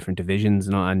you have different divisions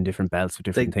and different belts for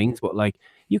different things. But like,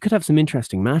 you could have some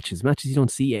interesting matches you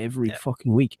don't see every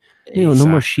fucking week. No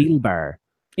more Shield Bar.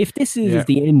 If this is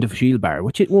the end of Shield Bar,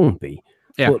 which it won't be,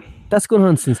 but that's gone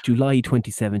on since July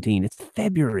 2017. It's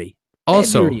February.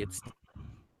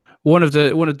 One of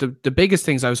the biggest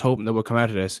things I was hoping that would come out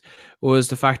of this was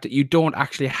the fact that you don't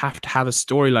actually have to have a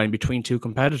storyline between 2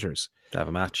 competitors to have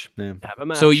a match. Yeah. Have a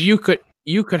match. So you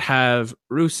could have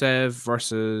Rusev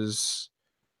versus,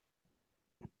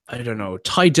 I don't know,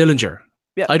 Ty Dillinger.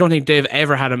 Yeah. I don't think they've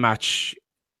ever had a match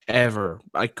ever.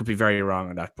 I could be very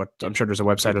wrong on that, but I'm sure there's a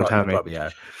website that'll tell me. Probably,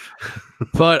 yeah.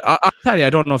 But I'll tell you,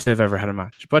 I don't know if they've ever had a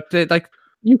match. But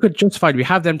you could justify we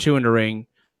have them 2 in the ring.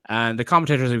 And the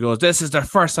commentators would go, this is the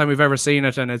first time we've ever seen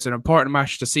it, and it's an important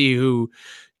match to see who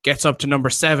gets up to number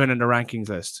 7 in the rankings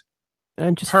list.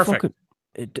 And just perfect.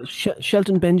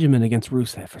 Shelton Benjamin against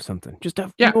Rusev or something. Just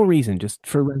have no reason, just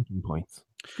for ranking points.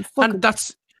 And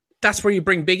that's where you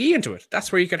bring Big E into it.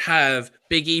 That's where you could have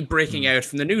Big E breaking out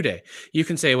from the New Day. You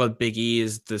can say, well, Big E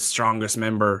is the strongest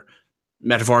member,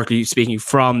 metaphorically speaking,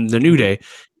 from the New Day.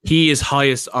 He is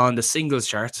highest on the singles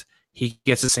charts. He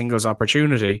gets a singles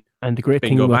opportunity. And the great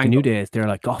thing about the New Day is they're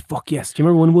like, oh, fuck yes. Do you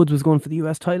remember when Woods was going for the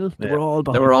US title? They were all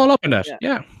behind. They were all up in that.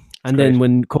 Yeah. And then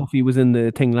when Kofi was in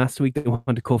the thing last week, they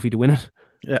wanted Kofi to win it.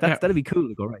 Yeah. That'd be cool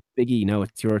to go, right, Big E, now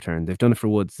it's your turn. They've done it for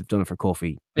Woods. They've done it for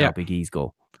Kofi. Now Big E's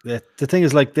go. Yeah. The thing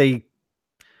is, like, they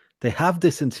have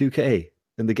this in 2K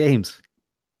in the games.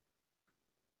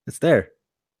 It's there.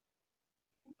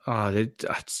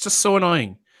 It's just so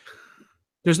annoying.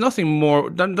 There's nothing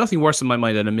worse in my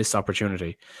mind than a missed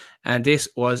opportunity. And this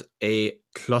was a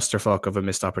clusterfuck of a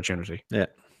missed opportunity. Yeah,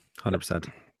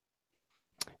 100%.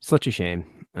 Such a shame.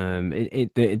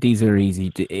 These are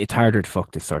easy. It's harder to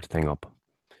fuck this sort of thing up.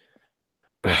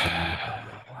 But,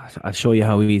 I'll show you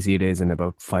how easy it is in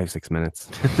about 5-6 minutes.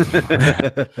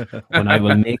 And I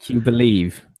will make you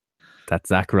believe that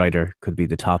Zack Ryder could be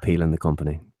the top heel in the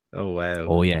company. Oh wow!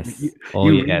 Oh yes!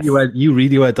 Yes! You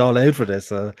really went all out for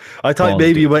this. I thought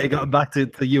maybe you might have gotten back to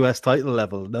the US title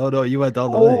level. No, you went all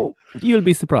the way. You'll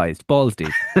be surprised. Balls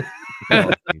deep.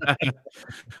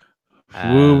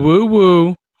 Woo woo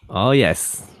woo! Oh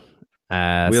yes.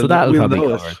 So that'll probably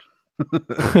cover.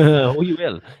 Oh, you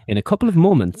will in a couple of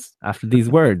moments after these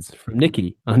words from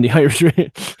Nikki on the Irish Radio.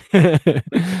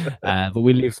 But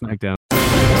we'll leave SmackDown.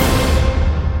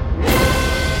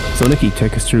 So, Nikki,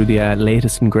 take us through the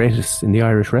latest and greatest in the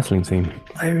Irish wrestling scene.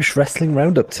 Irish wrestling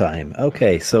roundup time.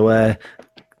 Okay, so a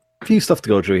few stuff to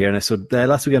go through here. So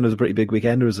last weekend was a pretty big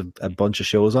weekend. There was a bunch of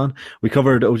shows on. We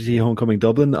covered OTT Homecoming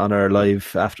Dublin on our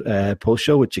live after post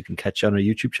show, which you can catch on our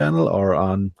YouTube channel or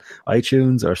on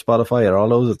iTunes or Spotify or all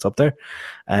those. It's up there.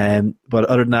 But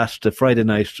other than that, the Friday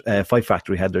night Fight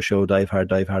Factory had their show Dive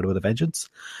Hard with a Vengeance.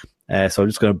 So I'm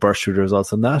just going to burst through the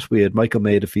results on that. We had Michael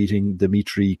May defeating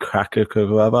Dmitry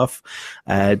Krakovov.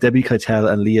 Debbie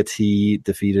Keitel and Leah T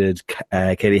defeated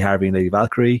Katie Harvey and Lady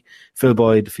Valkyrie. Phil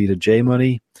Boyd defeated J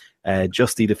Money.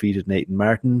 Justy defeated Nathan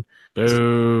Martin.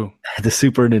 Boo. The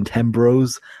Super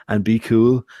Nintembros and Be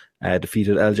Cool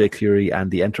defeated LJ Cleary and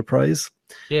The Enterprise.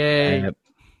 Yay.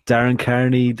 Darren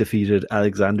Carney defeated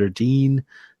Alexander Dean.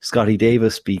 Scotty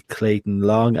Davis beat Clayton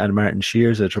Long and Martin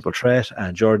Shears in a triple threat,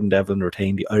 and Jordan Devlin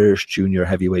retained the Irish Junior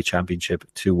Heavyweight Championship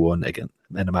 2-1 again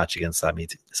in a match against Sammy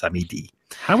D.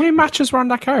 How many matches were on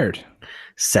that card?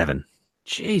 7.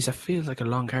 Jeez, that feels like a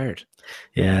long card.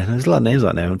 Yeah, there's a lot of names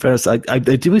on now. In fairness,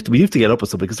 we have to get up with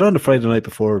something because they're on the Friday night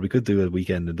before. We could do a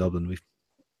weekend in Dublin.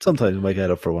 Sometimes we might get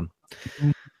up for one.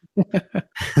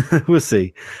 We'll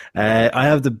see. I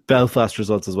have the Belfast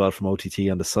results as well from OTT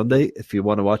on the Sunday. If you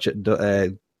want to watch it,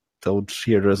 don't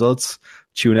hear the results,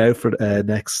 tune out for the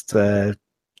next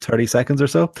 30 seconds or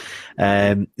so.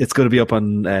 It's going to be up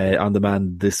on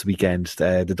demand this weekend.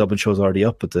 The Dublin show's already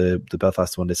up, but the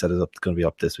Belfast one they said is going to be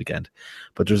up this weekend.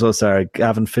 But the results are: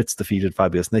 Gavin Fitz defeated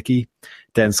Fabulous Nikki.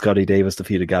 Then Scotty Davis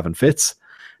defeated Gavin Fitz.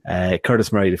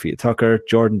 Curtis Murray defeated Tucker.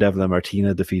 Jordan Devlin and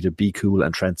Martina defeated Be Cool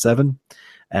and Trent Seven.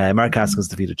 Mark Haskins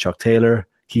defeated Chuck Taylor.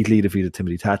 Keith Lee defeated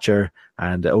Timothy Thatcher.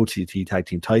 And the OTT Tag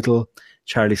Team title,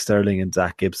 Charlie Sterling and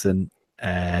Zach Gibson.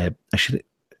 I should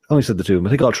only said the two of them. I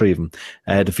think all three of them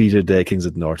defeated Kings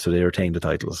of the North, so they retained the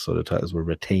titles. So the titles were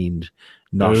retained,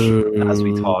 not as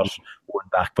we thought, won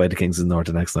back by the Kings of the North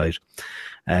the next night.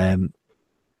 Other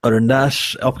than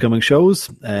that, upcoming shows.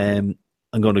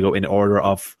 I'm going to go in order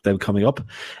of them coming up.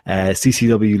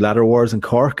 CCW Ladder Wars in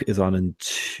Cork is on in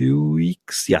 2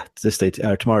 weeks. Yeah, this day,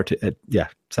 tomorrow.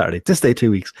 Saturday. This day, 2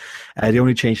 weeks. The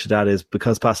only change to that is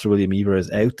because Pastor William Eber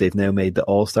is out, they've now made the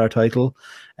All-Star title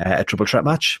a triple threat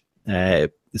match.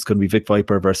 It's going to be Vic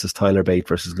Viper versus Tyler Bate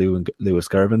versus Lewis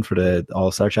Gervin for the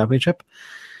All-Star Championship.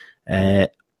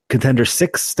 Contender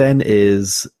 6 then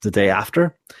is the day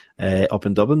after up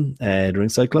in Dublin, the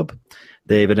Ringside Club.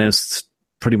 They've announced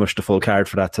pretty much the full card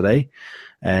for that today.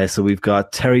 So we've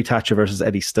got Terry Thatcher versus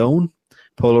Eddie Stone,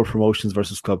 Polo Promotions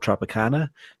versus Club Tropicana,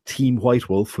 Team White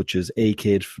Wolf, which is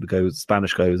A-Kid, the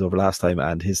Spanish guy who was over last time,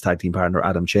 and his tag team partner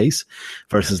Adam Chase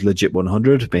versus Legit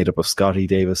 100, made up of Scotty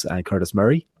Davis and Curtis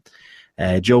Murray.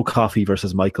 Joe Coffey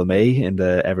versus Michael May in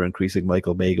the ever-increasing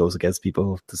Michael May goes against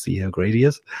people to see how great he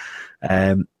is.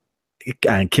 And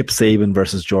Kip Saban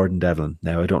versus Jordan Devlin.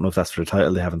 Now, I don't know if that's for the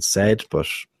title, they haven't said, but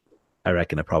I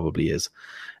reckon it probably is.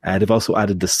 They've also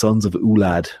added the Sons of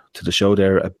Ulad to the show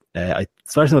there. As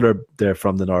far as I know, they're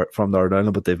from Northern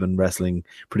Ireland, but they've been wrestling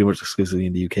pretty much exclusively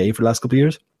in the UK for the last couple of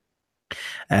years.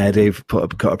 They've cut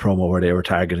a promo where they were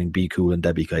targeting Be Cool and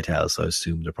Debbie Keitel, so I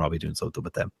assume they're probably doing something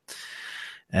with them.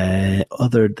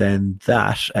 Other than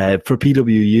that, for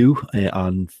PWU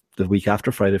on the week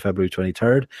after, Friday, February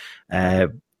 23rd,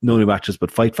 no new matches,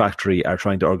 but Fight Factory are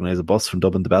trying to organise a bus from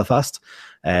Dublin to Belfast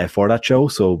for that show.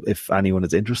 So if anyone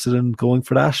is interested in going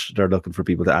for that, they're looking for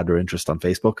people to add their interest on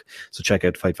Facebook. So check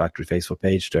out Fight Factory Facebook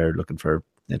page. They're looking for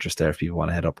interest there if people want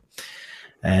to head up.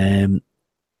 Then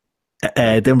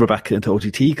we're back into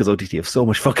OTT because OTT have so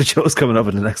much fucking shows coming up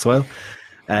in the next while.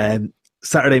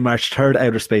 Saturday, March 3rd,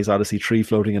 Outer Space Odyssey 3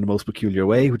 Floating in the Most Peculiar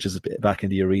Way, which is back in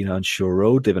the arena on Shore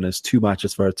Road. They've announced 2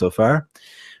 matches for it so far.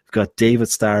 We've got David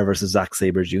Starr versus Zack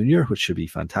Sabre Jr., which should be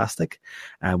fantastic.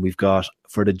 And we've got,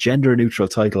 for the gender-neutral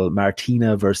title,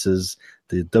 Martina versus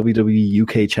the WWE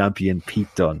UK champion,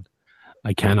 Pete Dunne.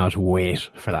 I cannot wait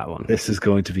for that one. This is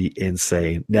going to be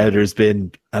insane. Now, there's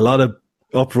been a lot of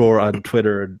uproar on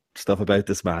Twitter and stuff about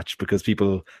this match because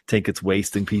people think it's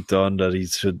wasting Pete Dunne that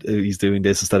he's doing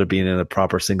this instead of being in a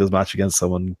proper singles match against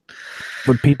someone.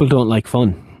 But people don't like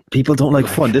fun. People don't like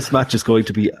fun. This match is going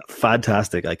to be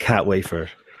fantastic. I can't wait for it.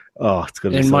 Oh, it's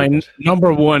going to be in my good.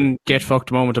 number one get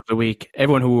fucked moment of the week.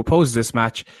 Everyone who opposes this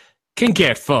match can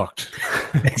get fucked.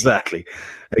 Exactly.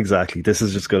 This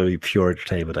is just going to be pure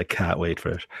entertainment. I can't wait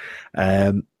for it.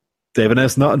 They've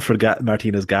announced nothing for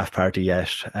Martina's gaff party yet.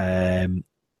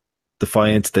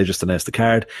 Defiant, they just announced the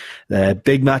card.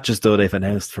 Big matches though they've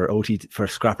announced for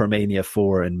Scrapper Mania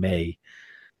 4 in May.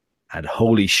 And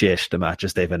holy shit, the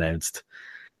matches they've announced.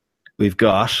 We've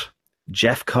got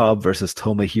Jeff Cobb versus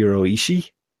Tomohiro Ishii,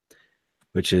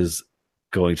 which is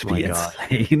going to be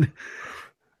insane.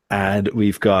 And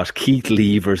we've got Keith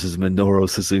Lee versus Minoru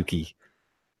Suzuki.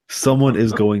 Someone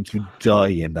is going to die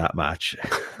in that match.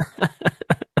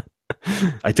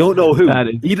 I don't know who.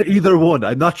 Either one.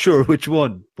 I'm not sure which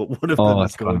one, but one of them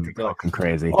is going to die. Fucking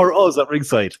crazy. Or us at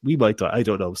ringside. We might die. I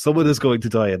don't know. Someone is going to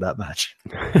die in that match.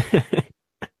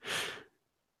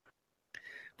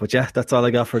 But yeah, that's all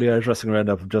I got for the Irish Wrestling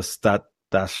Roundup. Just that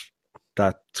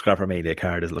Scrapper Mania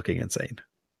card is looking insane.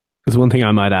 There's one thing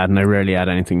I might add, and I rarely add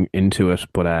anything into it,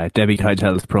 but Debbie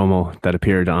Keitel's promo that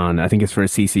appeared on, I think it's for a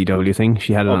CCW thing,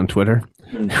 she had it on Twitter.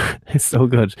 It's so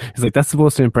good. It's like, that's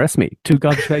supposed to impress me. 2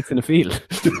 gobshites in a field.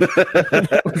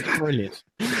 That was brilliant.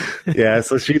 Yeah,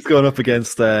 so she's going up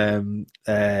against Raven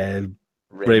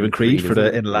Creed for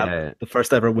the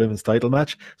first ever women's title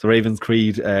match. So Raven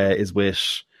Creed is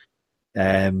with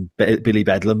Billy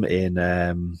Bedlam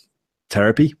in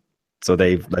Therapy. So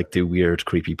they do weird,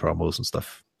 creepy promos and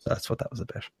stuff. So that's what that was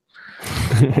about.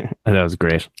 And that was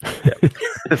great. Yeah.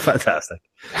 Fantastic.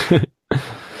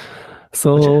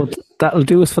 So that'll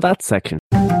do us for that section.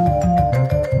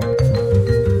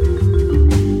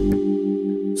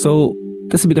 So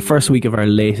this will be the first week of our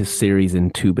latest series in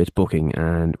 2-Bit Booking,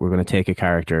 and we're going to take a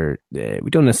character.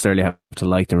 We don't necessarily have to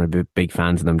like them or be big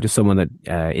fans of them, just someone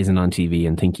that isn't on TV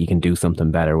and think you can do something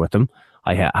better with them.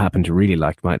 I happen to really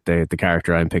like the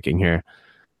character I'm picking here.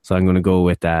 So I'm going to go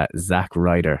with Zack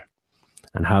Ryder,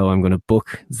 and how I'm going to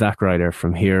book Zack Ryder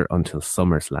from here until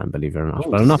SummerSlam, believe it or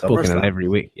not. But I'm not booking it every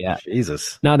week. Yeah,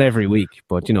 Jesus, not every week,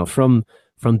 but from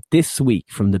this week,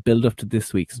 from the build up to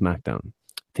this week's SmackDown.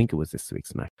 I think it was this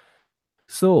week's SmackDown.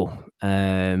 So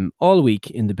all week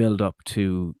in the build up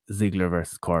to Ziggler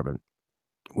versus Corbin,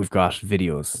 we've got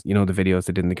videos. You know, the videos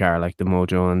they did in the car, like the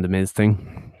Mojo and the Miz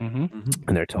thing. Mm-hmm.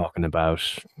 And they're talking about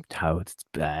how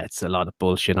it's a lot of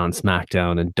bullshit on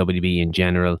SmackDown and WWE in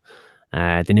general.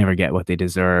 They never get what they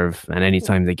deserve. And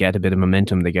anytime they get a bit of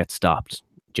momentum, they get stopped.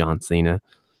 John Cena.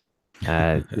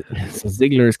 So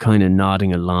Ziggler is kind of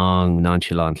nodding along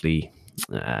nonchalantly.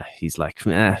 He's like,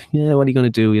 yeah, what are you going to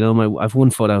do? You know, I've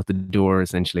one foot out the door,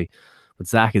 essentially. But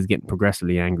Zack is getting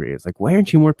progressively angry. It's like, why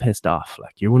aren't you more pissed off?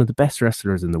 Like, you're one of the best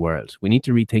wrestlers in the world. We need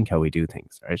to rethink how we do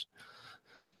things, right?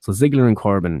 So Ziggler and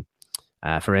Corbin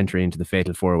for entry into the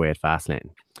Fatal 4-Way at Fastlane.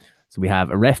 So we have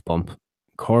a ref bump.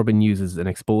 Corbin uses an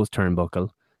exposed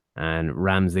turnbuckle and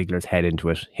rams Ziggler's head into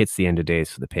it, hits the end of days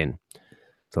for the pin.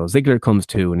 So Ziggler comes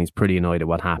to and he's pretty annoyed at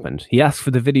what happened. He asks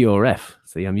for the video ref.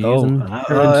 See, I'm using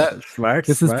smart.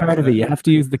 This is part of it. You have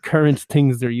to use the current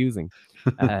things they're using.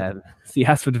 So he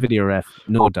asks for the video ref,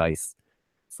 no dice.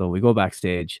 So we go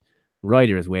backstage.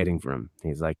 Ryder is waiting for him.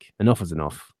 He's like, enough is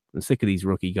enough. I'm sick of these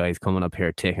rookie guys coming up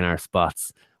here taking our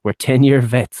spots. We're 10-year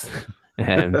vets.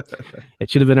 It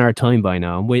should have been our time by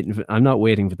now. I'm not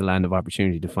waiting for the land of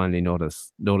opportunity to finally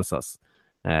notice us.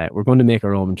 We're going to make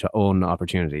our own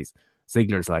opportunities.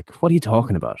 Ziggler's like, what are you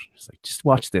talking about? He's like, just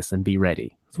watch this and be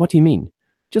ready. So what do you mean?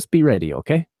 Just be ready,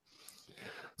 okay?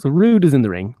 So Rude is in the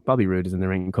ring. Bobby Roode is in the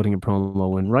ring cutting a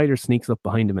promo, and Ryder sneaks up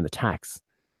behind him and attacks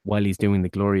while he's doing the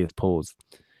glorious pose.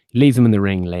 He leaves him in the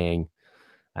ring laying.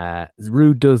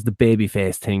 Rude does the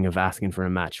babyface thing of asking for a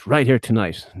match right here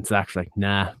tonight. And Zack's like,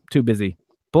 nah, too busy.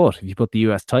 But if you put the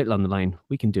US title on the line,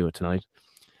 we can do it tonight.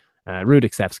 Rude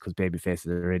accepts because babyfaces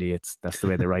are idiots. That's the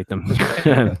way they write them.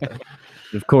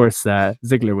 Of course,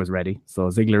 Ziggler was ready. So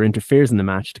Ziggler interferes in the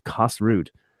match to cost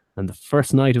Rude. And the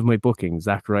first night of my booking,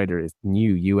 Zack Ryder is the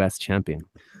new US champion.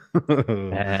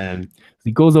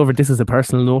 He goes over, this is a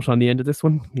personal note on the end of this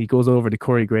one. He goes over to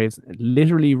Corey Graves and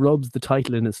literally rubs the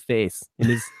title in his face. In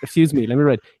his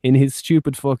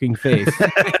stupid fucking face.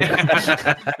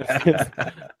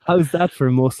 How's that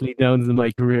for mostly downs in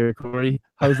my career, Corey?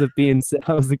 How's it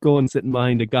going sitting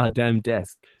behind a goddamn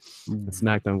desk? And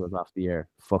SmackDown goes off the air.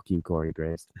 Fuck you, Corey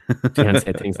Graves. You can't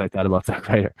say things like that about Zack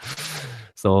Ryder.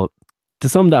 So to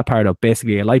sum that part up,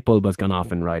 basically a light bulb has gone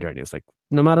off in Ryder, and it's like,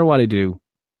 no matter what I do,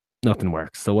 nothing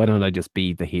works. So why don't I just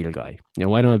be the heel guy?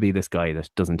 Why don't I be this guy that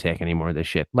doesn't take any more of this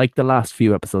shit? Like the last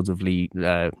few episodes of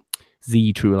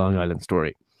Z True Long Island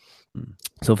Story.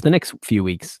 So for the next few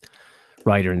weeks,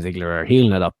 Ryder and Ziggler are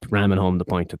healing it up, ramming home the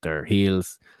point that they're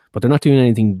heels, but they're not doing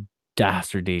anything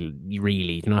dastardly,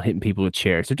 really. They're not hitting people with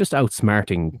chairs. They're just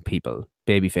outsmarting people,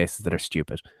 baby faces that are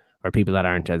stupid, or people that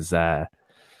aren't as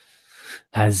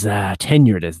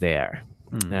tenured as they are.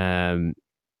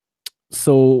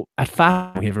 So at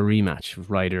Fastlane, we have a rematch with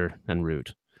Ryder and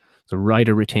Rude. So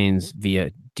Ryder retains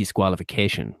via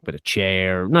disqualification with a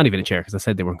chair, not even a chair, because I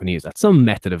said they weren't going to use that, some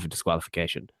method of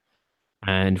disqualification.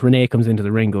 And Renee comes into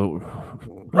the ring,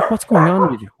 what's going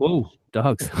on with you? Whoa,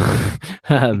 dogs.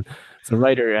 So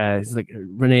Ryder is like,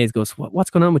 Renee goes, what's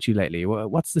going on with you lately?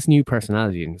 What's this new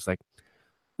personality? And he's like,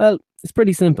 well, it's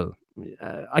pretty simple.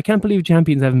 I can't believe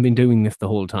champions haven't been doing this the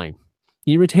whole time.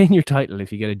 You retain your title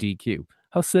if you get a DQ.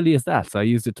 How silly is that? So I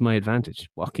used it to my advantage.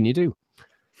 What can you do?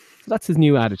 So that's his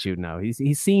new attitude now.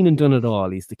 He's seen and done it all.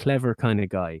 He's the clever kind of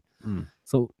guy.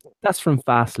 So that's from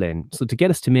Fastlane. So to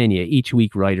get us to Mania, each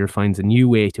week Ryder finds a new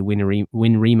way to win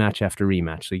rematch after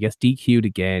rematch. So he gets DQ'd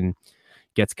again,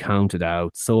 gets counted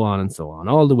out, so on and so on.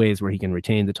 All the ways where he can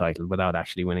retain the title without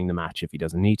actually winning the match if he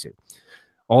doesn't need to.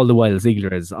 All the while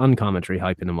Ziggler is on commentary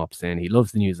hyping him up, saying he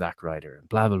loves the new Zack Ryder, and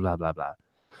blah, blah, blah, blah, blah.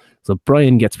 So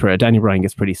Danny Bryan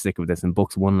gets pretty sick of this and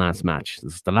books one last match.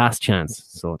 This is the last chance.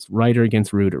 So it's Ryder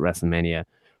against Rude at WrestleMania.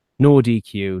 No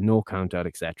DQ, no count out,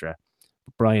 etc.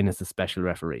 Bryan is the special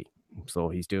referee. So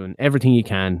he's doing everything he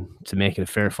can to make it a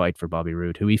fair fight for Bobby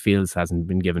Roode, who he feels hasn't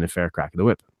been given a fair crack of the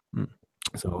whip.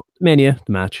 So Mania,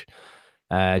 the match.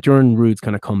 During Roode's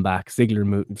kind of comeback,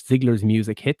 Ziggler's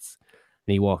music hits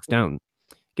and he walks down.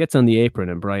 Gets on the apron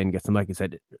and Bryan gets the mic and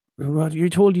said, you're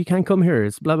told you can't come here.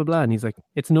 It's blah, blah, blah. And he's like,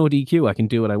 it's no DQ. I can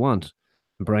do what I want.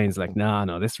 And Bryan's like,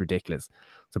 no, this is ridiculous.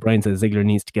 So Bryan says Ziggler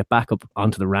needs to get back up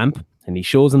onto the ramp and he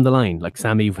shows him the line. Like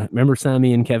remember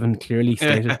Sammy and Kevin clearly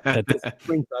stated that this is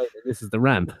ringside and this is the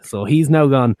ramp. So he's now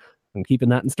gone, I'm keeping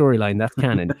that in storyline. That's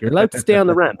canon. You're allowed to stay on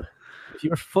the ramp. If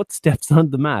your foot steps on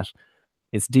the mat,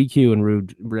 it's DQ and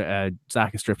Rude,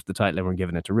 Zack is stripped the title and we're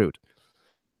giving it to Rude.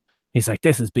 He's like,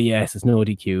 this is BS, it's no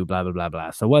DQ, blah, blah, blah,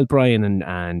 blah. So while Bryan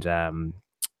and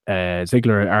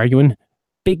Ziggler are arguing,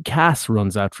 Big Cass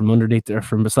runs out from underneath or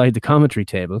from beside the commentary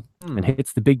table and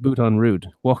hits the big boot on Rude,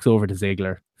 walks over to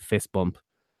Ziggler, fist bump.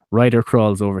 Ryder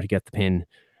crawls over to get the pin,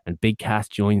 and Big Cass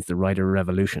joins the Ryder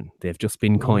Revolution. They've just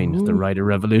been coined, the Ryder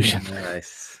Revolution.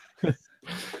 Nice. So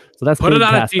that's Put Big it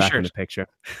on Cass a t-shirt. back in the picture.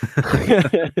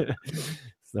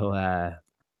 So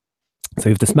you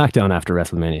have the SmackDown after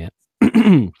WrestleMania.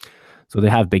 So they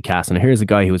have Big Cass, and here's a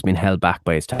guy who has been held back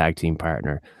by his tag team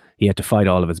partner. He had to fight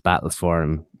all of his battles for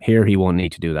him. Here he won't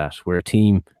need to do that. We're a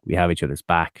team. We have each other's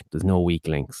back. There's no weak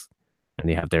links. And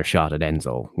they have their shot at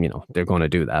Enzo. They're going to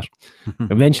do that.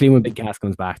 Eventually, when Big Cass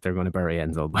comes back, they're going to bury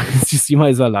Enzo. But it's just, I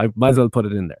might as well put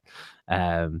it in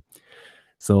there.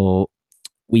 So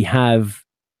we have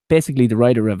basically the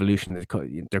Ryder Revolution.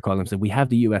 They're calling themselves. We have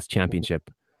the US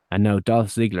Championship. And now Dolph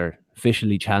Ziggler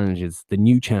officially challenges the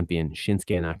new champion,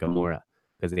 Shinsuke Nakamura,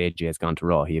 because AJ has gone to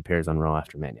Raw. He appears on Raw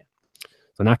after Mania.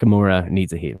 So Nakamura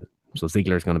needs a heel. So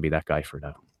Ziggler is going to be that guy for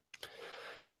now.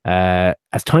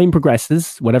 As time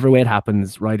progresses, whatever way it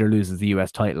happens, Ryder loses the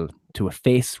US title to a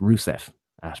face Rusev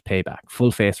at Payback.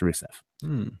 Full face Rusev.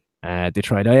 They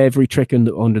tried every trick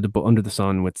under the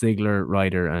sun with Ziggler,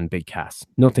 Ryder, and Big Cass.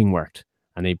 Nothing worked.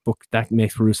 And that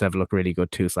makes Rusev look really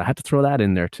good too. So I had to throw that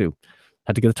in there too.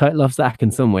 Had to get the title off Zack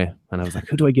in some way. And I was like,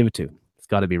 who do I give it to? It's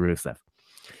got to be Rusev.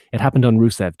 It happened on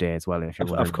Rusev Day as well, if you're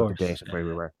wondering what the date of where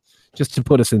we were. Just to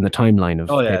put us in the timeline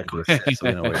of... Oh, yeah.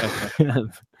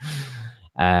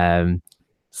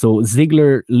 So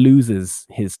Ziggler loses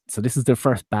his... So this is their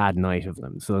first bad night of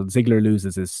them. So Ziggler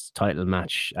loses his title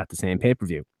match at the same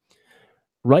pay-per-view.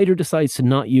 Ryder decides to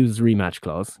not use the rematch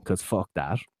clause, because fuck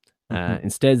that.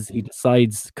 Instead, he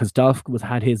decides, because Dolph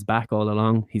had his back all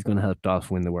along, he's going to help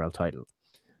Dolph win the world title.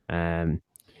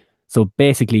 So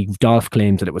basically, Dolph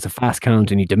claims that it was a fast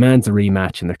count and he demands a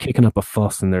rematch, and they're kicking up a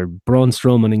fuss and they're Braun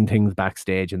Strowmaning things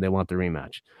backstage and they want the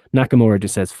rematch. Nakamura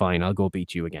just says, fine, I'll go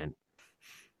beat you again.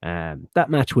 That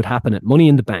match would happen at Money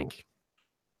in the Bank.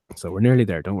 So we're nearly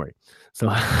there, don't worry. So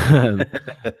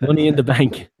Money in the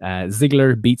Bank,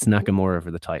 Ziggler beats Nakamura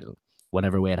for the title,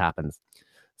 whatever way it happens.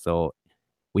 So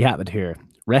we have it here.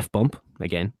 Ref bump,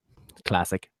 again,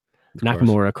 classic.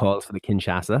 Nakamura calls for the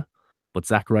Kinshasa, but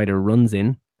Zack Ryder runs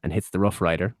in and hits the Rough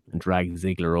Rider and drags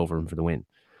Ziggler over him for the win.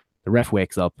 The ref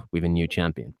wakes up, we have a new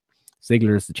champion.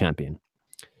 Ziggler is the champion.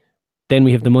 Then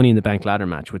we have the Money in the Bank ladder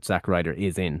match, which Zack Ryder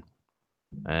is in.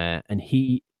 And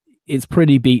he it's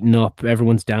pretty beaten up.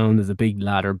 Everyone's down. There's a big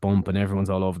ladder bump, and everyone's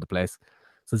all over the place.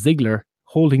 So Ziggler,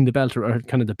 holding the belt, or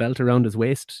kind of the belt around his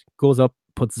waist, goes up,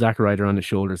 puts Zack Ryder on his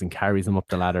shoulders, and carries him up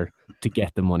the ladder to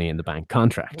get the Money in the Bank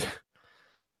contract.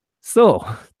 So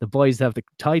the boys have the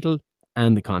title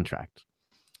and the contract.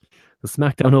 The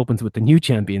SmackDown opens with the new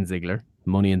champion Ziggler,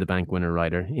 Money in the Bank winner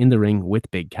Ryder, in the ring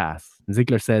with Big Cass. And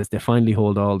Ziggler says they finally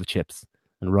hold all the chips,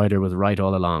 and Ryder was right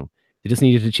all along. They just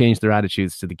needed to change their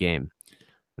attitudes to the game.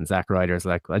 And Zack Ryder's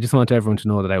like, I just want everyone to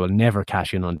know that I will never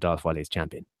cash in on Dolph while he's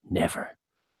champion. Never.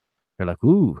 They're like,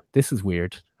 ooh, this is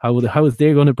weird. How is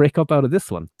they going to break up out of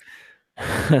this one?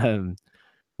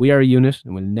 We are a unit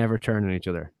and we'll never turn on each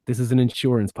other. This is an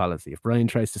insurance policy. If Bryan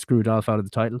tries to screw Dolph out of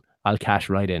the title, I'll cash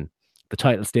right in. The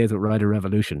title stays with Ryder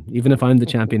Revolution. Even if I'm the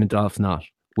champion and Dolph's not,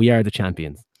 we are the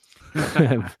champions.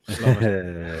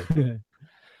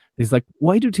 He's like,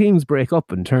 why do teams break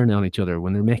up and turn on each other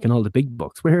when they're making all the big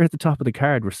bucks? We're at the top of the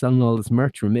card. We're selling all this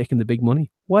merch. We're making the big money.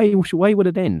 Why would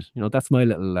it end? You know, that's my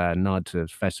little nod to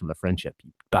Festival of Friendship,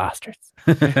 you bastards.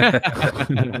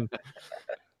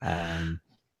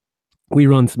 We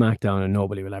run SmackDown and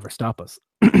nobody will ever stop us.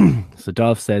 So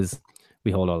Dolph says,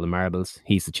 we hold all the marbles.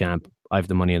 He's the champ. I have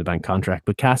the Money in the Bank contract,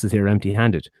 but Cass is here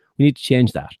empty-handed. We need to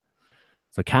change that.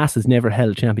 So Cass has never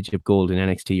held championship gold in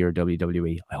NXT or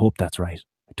WWE. I hope that's right.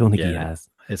 I don't think he has.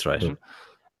 It's right. So,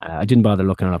 I didn't bother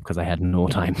looking it up because I had no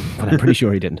time, but I'm pretty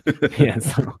sure he didn't. Yeah.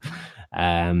 So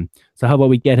how about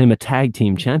we get him a tag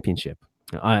team championship?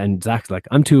 And Zach's like,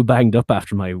 I'm too banged up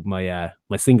after my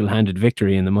single-handed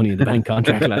victory in the Money in the Bank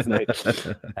contract last night.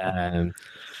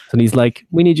 So he's like,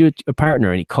 we need you a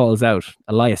partner. And he calls out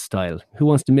Elias style. Who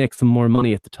wants to make some more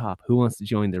money at the top? Who wants to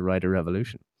join the Ryder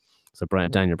Revolution? So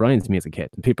Daniel Bryan's music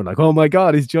hit. And people are like, oh my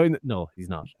God, he's joined. No, he's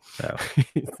not. Oh.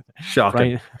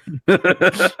 Shocking.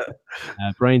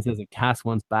 Bryan says if Cass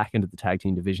wants back into the tag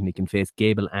team division, he can face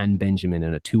Gable and Benjamin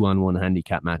in a 2-on-1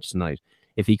 handicap match tonight.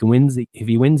 If he wins, he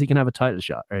can have a title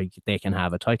shot, or they can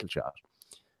have a title shot.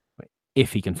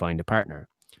 If he can find a partner.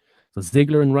 So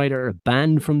Ziggler and Ryder are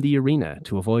banned from the arena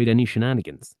to avoid any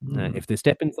shenanigans. If they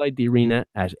step inside the arena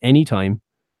at any time,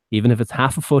 even if it's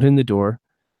half a foot in the door,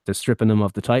 they're stripping them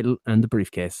of the title and the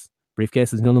briefcase.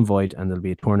 Briefcase is null and void, and there'll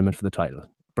be a tournament for the title.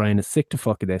 Bryan is sick to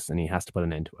fuck of this, and he has to put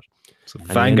an end to it. So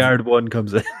Vanguard 1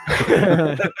 comes in.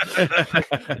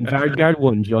 And Vanguard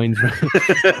 1 joins.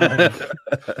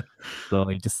 So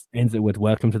he just ends it with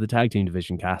welcome to the tag team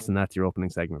division, Cass, and that's your opening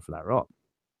segment for that Raw.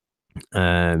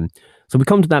 So we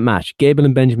come to that match. Gable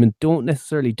and Benjamin don't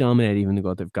necessarily dominate, even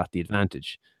though they've got the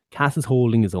advantage. Cass is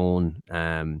holding his own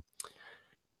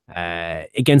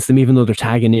against them, even though they're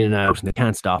tagging in and out and they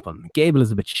can't stop him. Gable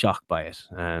is a bit shocked by it.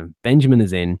 Benjamin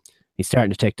is in. He's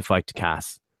starting to take the fight to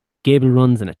Cass. Gable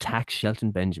runs and attacks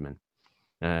Shelton Benjamin.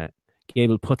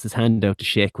 Gable puts his hand out to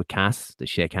shake with Cass. They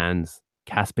shake hands.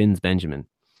 Cass pins Benjamin.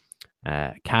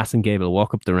 Cass and Gable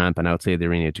walk up the ramp and outside the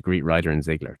arena to greet Ryder and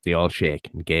Ziggler. They all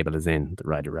shake, and Gable is in the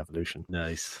Ryder Revolution.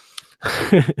 Nice.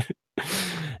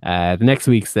 The next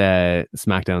week's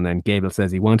SmackDown, then Gable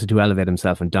says he wanted to elevate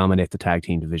himself and dominate the tag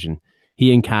team division.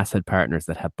 He and Cass had partners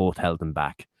that had both held them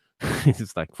back. He's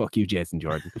just like, fuck you, Jason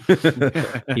Jordan.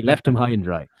 He left him high and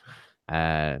dry.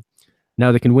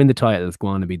 Now they can win the titles, go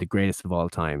on to be the greatest of all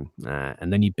time.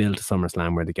 And then you build to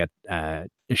SummerSlam where they get a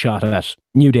shot at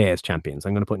New Day as champions.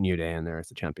 I'm going to put New Day in there as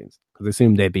the champions because I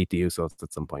assume they beat the Usos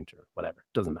at some point or whatever.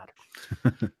 Doesn't matter.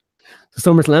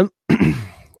 So SummerSlam,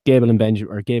 Gable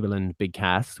and Big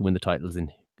Cass win the titles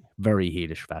in very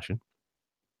heelish fashion.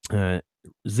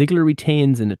 Ziggler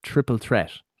retains in a triple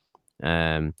threat,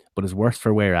 but is worse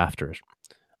for wear after it.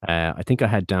 I think I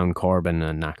had down Corbin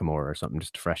and Nakamura or something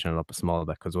just to freshen it up a small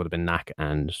bit because it would have been Nak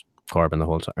and Corbin the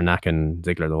whole time, or Nak and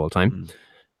Ziggler the whole time.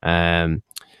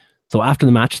 So after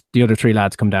the match, the other three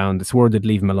lads come down. They swore they'd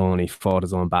leave him alone. He fought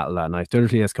his own battle that night. The other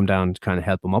three lads come down to kind of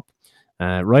help him up.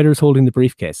 Ryder's holding the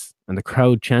briefcase, and the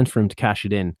crowd chant for him to cash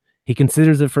it in. He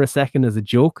considers it for a second as a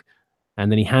joke,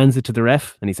 and then he hands it to the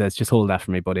ref, and he says, "Just hold that for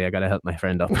me, buddy. I got to help my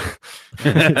friend up."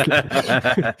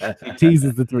 He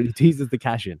teases the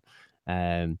cash in.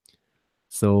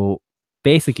 So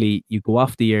basically, you go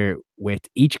off the air with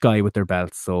each guy with their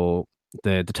belts. So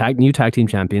the new tag team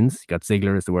champions, you got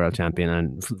Ziggler as the world champion,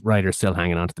 and Ryder's still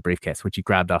hanging on to the briefcase, which he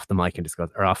grabbed off the mic and just goes,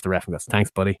 or off the ref and goes,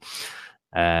 "Thanks, buddy."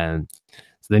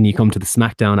 So then you come to the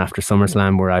SmackDown after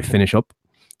SummerSlam where I finish up.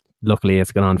 Luckily,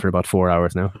 it's gone on for about 4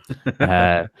 hours now.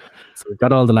 So we've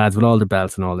got all the lads with all their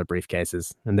belts and all their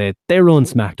briefcases, and they run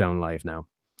SmackDown live now.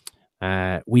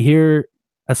 We hear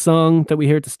a song that we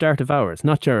hear at the start of ours,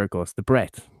 not Jericho's, The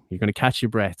Breath. You're going to catch your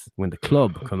breath when the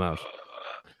club come out.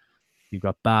 You've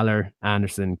got Balor,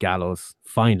 Anderson, Gallows,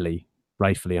 finally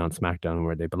rightfully on SmackDown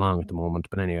where they belong at the moment.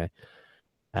 But anyway,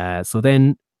 so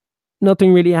then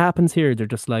nothing really happens here. They're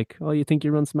just like, oh, you think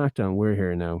you're on SmackDown? We're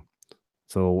here now.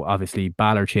 So obviously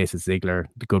Balor chases Ziggler.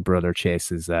 The Good Brothers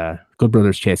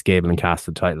chase Gable and Cass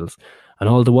the titles. And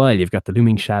all the while, you've got the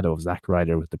looming shadow of Zack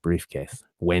Ryder with the briefcase.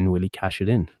 When will he cash it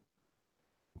in?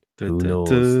 Who knows?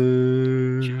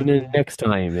 Tune in next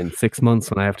time in 6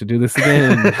 months when I have to do this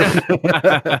again.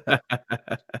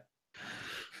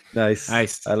 Nice. I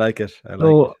like it.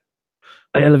 I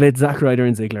elevate Zack Ryder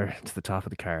and Ziggler to the top of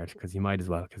the card because you might as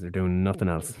well, because they're doing nothing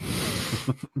else.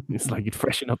 It's like you'd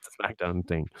freshen up the SmackDown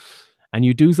thing. And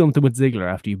you do something with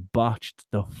Ziggler after you botched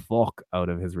the fuck out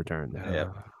of his return.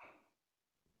 Yeah.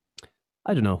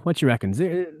 I don't know. What you reckon?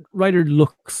 Ryder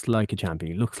looks like a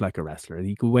champion. He looks like a wrestler.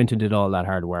 He went and did all that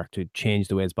hard work to change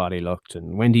the way his body looked,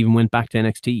 and went back to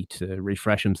NXT to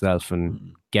refresh himself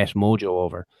and get Mojo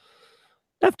over.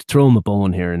 I have to throw him a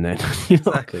bone here and then.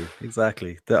 Exactly.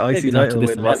 The IC title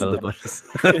win wasn't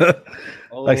enough.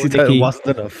 IC title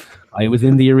wasn't enough. I was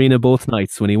in the arena both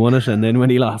nights when he won it and then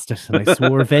when he lost it. And I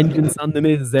swore vengeance on the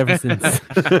Miz ever since.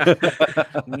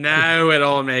 Now it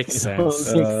all makes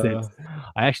sense.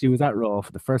 I actually was at Raw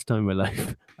for the first time in my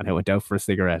life and I went out for a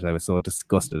cigarette. I was so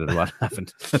disgusted at what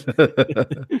happened.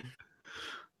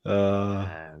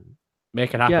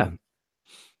 Make it happen.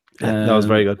 Yeah. That was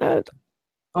very good.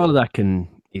 All of that can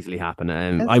easily happen.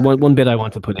 One bit I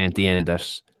want to put in at the end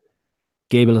that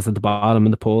Gable is at the bottom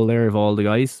of the poll there of all the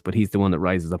guys, but he's the one that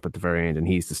rises up at the very end and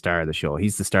he's the star of the show.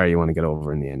 He's the star you want to get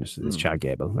over in the end. It's Chad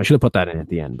Gable. I should have put that in at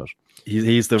the end, but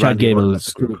he's the Chad Gable.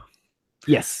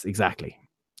 Yes, exactly.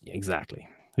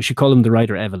 We should call him the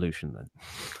Ryder Evolution then.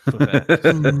 But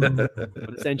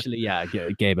essentially, yeah,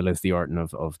 Gable is the Orton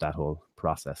of that whole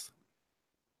process.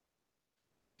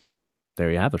 There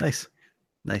you have it.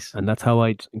 Nice. And that's how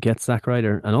I'd get Zack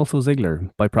Ryder and also Ziggler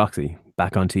by proxy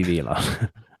back on TV a lot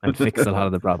and fix a lot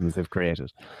of the problems they've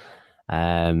created.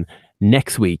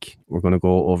 Next week, we're going to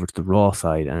go over to the Raw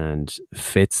side and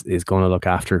Fitz is going to look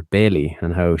after Bayley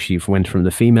and how she went from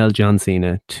the female John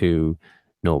Cena to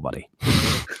nobody.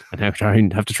 And have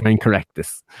to try and correct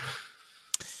this.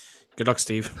 Good luck,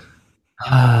 Steve.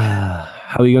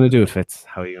 How are you going to do it, Fitz?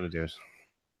 How are you going to do it?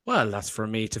 Well, that's for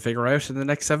me to figure out in the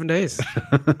next 7 days.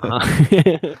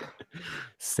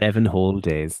 7 whole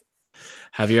days.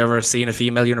 Have you ever seen a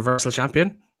female Universal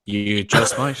Champion? You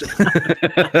just might.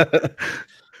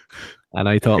 And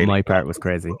I thought my part was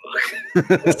crazy.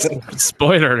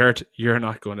 Spoiler alert, you're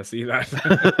not going to see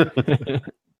that.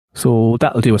 So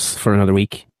that'll do us for another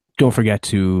week. Don't forget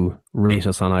to rate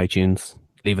us on iTunes.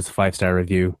 Leave us a 5-star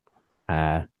review.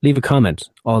 Leave a comment,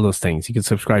 all those things. You can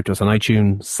subscribe to us on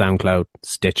iTunes, SoundCloud,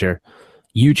 Stitcher,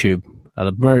 YouTube,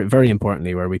 very, very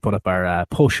importantly, where we put up our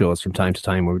post shows from time to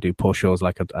time, where we do post shows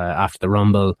like after the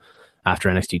Rumble, after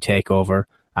NXT TakeOver,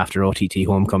 after OTT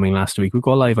Homecoming last week. We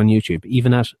go live on YouTube,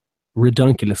 even at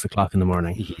redonkulous o'clock in the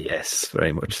morning. Yes,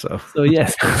 very much so. So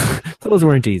yes, those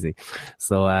weren't easy.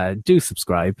 So do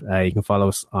subscribe. You can follow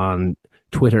us on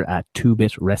Twitter at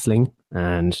 2Bit Wrestling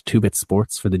and 2Bit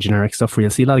Sports for the generic stuff, where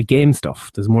you'll see a lot of game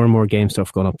stuff. There's more and more game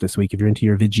stuff going up this week. If you're into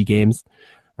your Vigi games,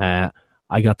 I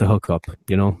got the hookup,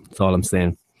 that's all I'm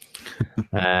saying.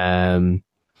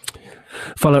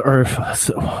 Follow, or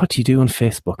what do you do on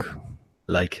Facebook?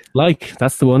 Like,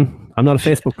 that's the one. I'm not a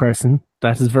Facebook person.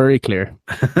 That is very clear.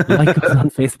 Like us on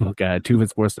Facebook at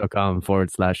 2bitsports.com/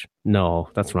 no,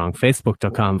 that's wrong.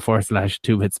 Facebook.com/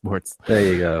 2bitsports.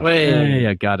 There you go. Hey,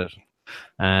 I got it.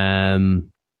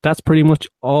 That's pretty much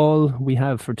all we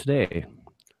have for today.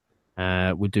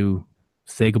 We do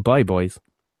say goodbye, boys.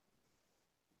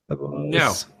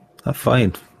 No.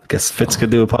 Fine. I guess Fitz could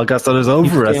do a podcast on his own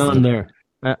for us. On there.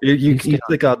 You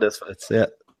click on this, Fitz. Yeah.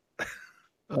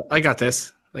 I got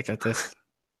this.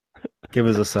 Give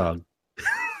us a song.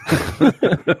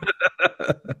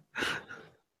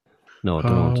 No,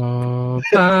 don't. All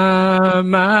by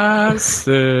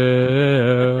myself.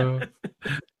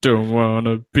 Don't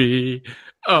wanna be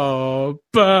all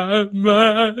by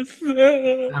myself.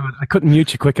 I couldn't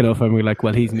mute you quick enough, and we're like,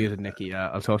 well, he's muted, Nicky.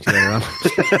 I'll talk to you later on.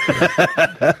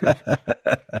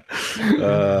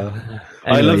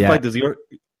 I love the fact that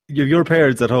your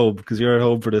parents at home, because you're at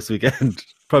home for this weekend.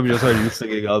 Probably just heard you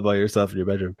singing all by yourself in your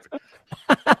bedroom.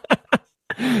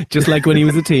 Just like when he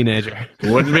was a teenager.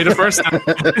 Wouldn't be the first time.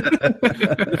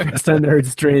 The first time they heard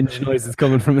strange noises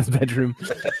coming from his bedroom.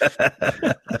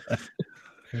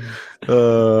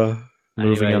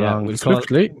 Moving along we'll call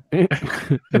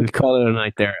it a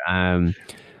night there.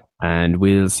 And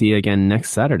we'll see you again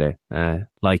next Saturday.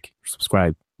 Like,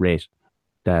 subscribe, rate,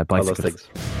 buy all those things.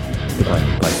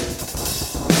 Bye.